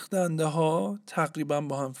چرخ دنده ها تقریبا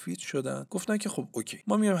با هم فیت شدن، گفتن که خب اوکی،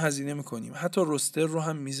 ما میایم هزینه میکنیم، حتی رستر رو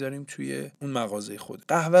هم میذاریم توی اون مغازه خود،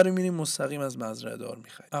 قهوه رو میریم مستقیم از مزرعه دار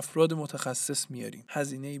میخریم، افراد متخصص میاریم،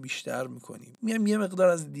 هزینه بیشتر میکنیم، میایم یه مقدار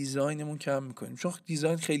از دیزاینمون کم میکنیم، چون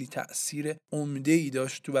دیزاین خیلی تأثیر عمده‌ای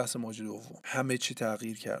داشت تو بحث موج دوم. همه چی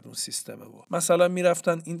تغییر کرد اون سیستمه. مثلا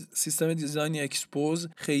میرفتن این سیستم دیزاین اکسپوز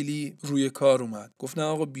خیلی روی کار اومد، گفتن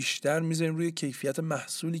آقا بیشتر میذاریم روی کیفیت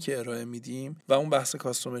محصولی که ارائه میدیم و اون بحث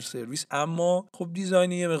کاستومر سرویس، اما خب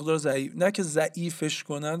دیزاین یه مقدار ضعیف، نه که ضعیفش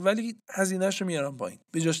کنن، ولی ولی هزینه‌شو میارن پایین،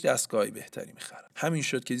 به جاش دستگاهی بهتری میخرن. همین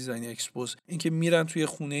شد که دیزاین اکسپوز، اینکه میرن توی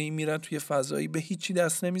خونه‌ای، میرن توی فضایی، به هیچی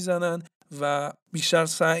دست نمیزنن و بیشتر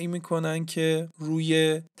سعی میکنن که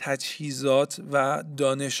روی تجهیزات و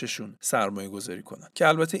دانششون سرمایه گذاری کنن، که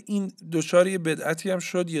البته این دچار یه بدعتی هم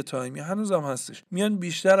شد یه تایمی، هنوزم هستش، میان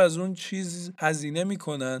بیشتر از اون چیز هزینه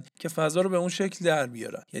میکنن که فضا رو به اون شکل در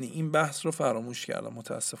بیارن. یعنی این بحث رو فراموش کردم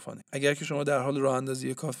متاسفانه. اگر که شما در حال راه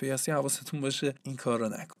اندازی کافه هستی حواستون باشه این کارو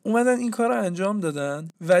نکن. اومدن این کارو انجام دادن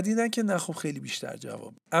و دیدن که نه خب خیلی بیشتر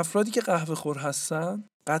جواب. افرادی که قهوه خور هستن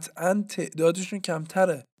قطعاً تعدادشون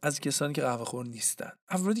کمتره از کسانی که قهوه خور نیستن.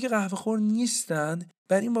 افرادی که قهوه خور نیستن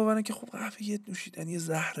بر این باورن که خب قهوه یه نوشیدنی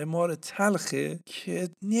زهرمار تلخه که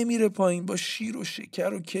نمیره پایین، با شیر و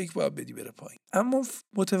شکر و کیک باید بدی بره پایین. اما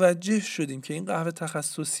متوجه شدیم که این قهوه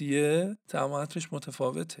تخصصیه طعمش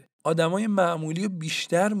متفاوته. آدمای معمولی رو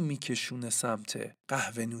بیشتر میکشونه سمت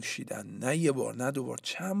قهوه نوشیدن، نه یه بار نه دو بار،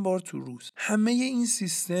 چند بار تو روز. همه این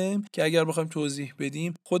سیستم که اگر بخوایم توضیح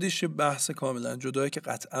بدیم خودش بحث کاملا جدایی که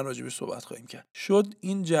قطعا راجع به صحبت خواهیم کرد، شد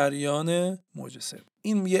این جریان موج سوم.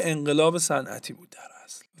 این یه انقلاب صنعتی بود در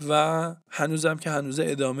اصل و هنوزم که هنوز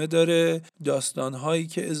ادامه داره. داستان‌هایی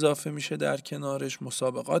که اضافه میشه در کنارش،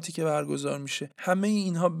 مسابقاتی که برگزار میشه، همه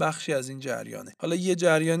اینها بخشی از این جریانه. حالا یه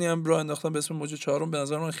جریانی هم راه انداختن به اسم موج چهارم، به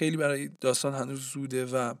نظر من خیلی برای داستان هنوز زوده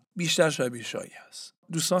و بیشتر شبیه شایعه است.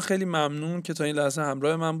 دوستان خیلی ممنون که تا این لحظه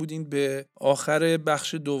همراه من بودین. به آخر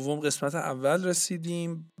بخش دوم قسمت اول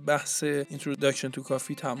رسیدیم. بحث Introduction to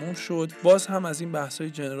Coffee تموم شد. باز هم از این بحث‌های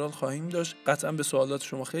جنرال خواهیم داشت. قطعا به سوالات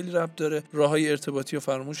شما خیلی ربط داره. راههای ارتباطی رو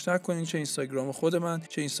فراموش نکنین، چه اینستاگرام خود من،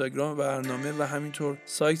 چه اینستاگرام برنامه و همینطور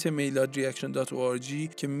سایت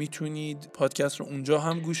mailad.reaction.org که میتونید پادکست رو اونجا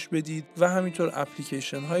هم گوش بدید و همینطور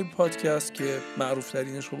اپلیکیشن های پادکست که معروف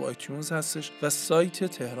ترینش خب آیتیونز هستش و سایت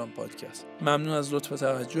تهران پادکست. ممنون از لطف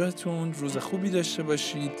توجهتون. روز خوبی داشته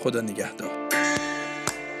باشید. خدا نگهدار.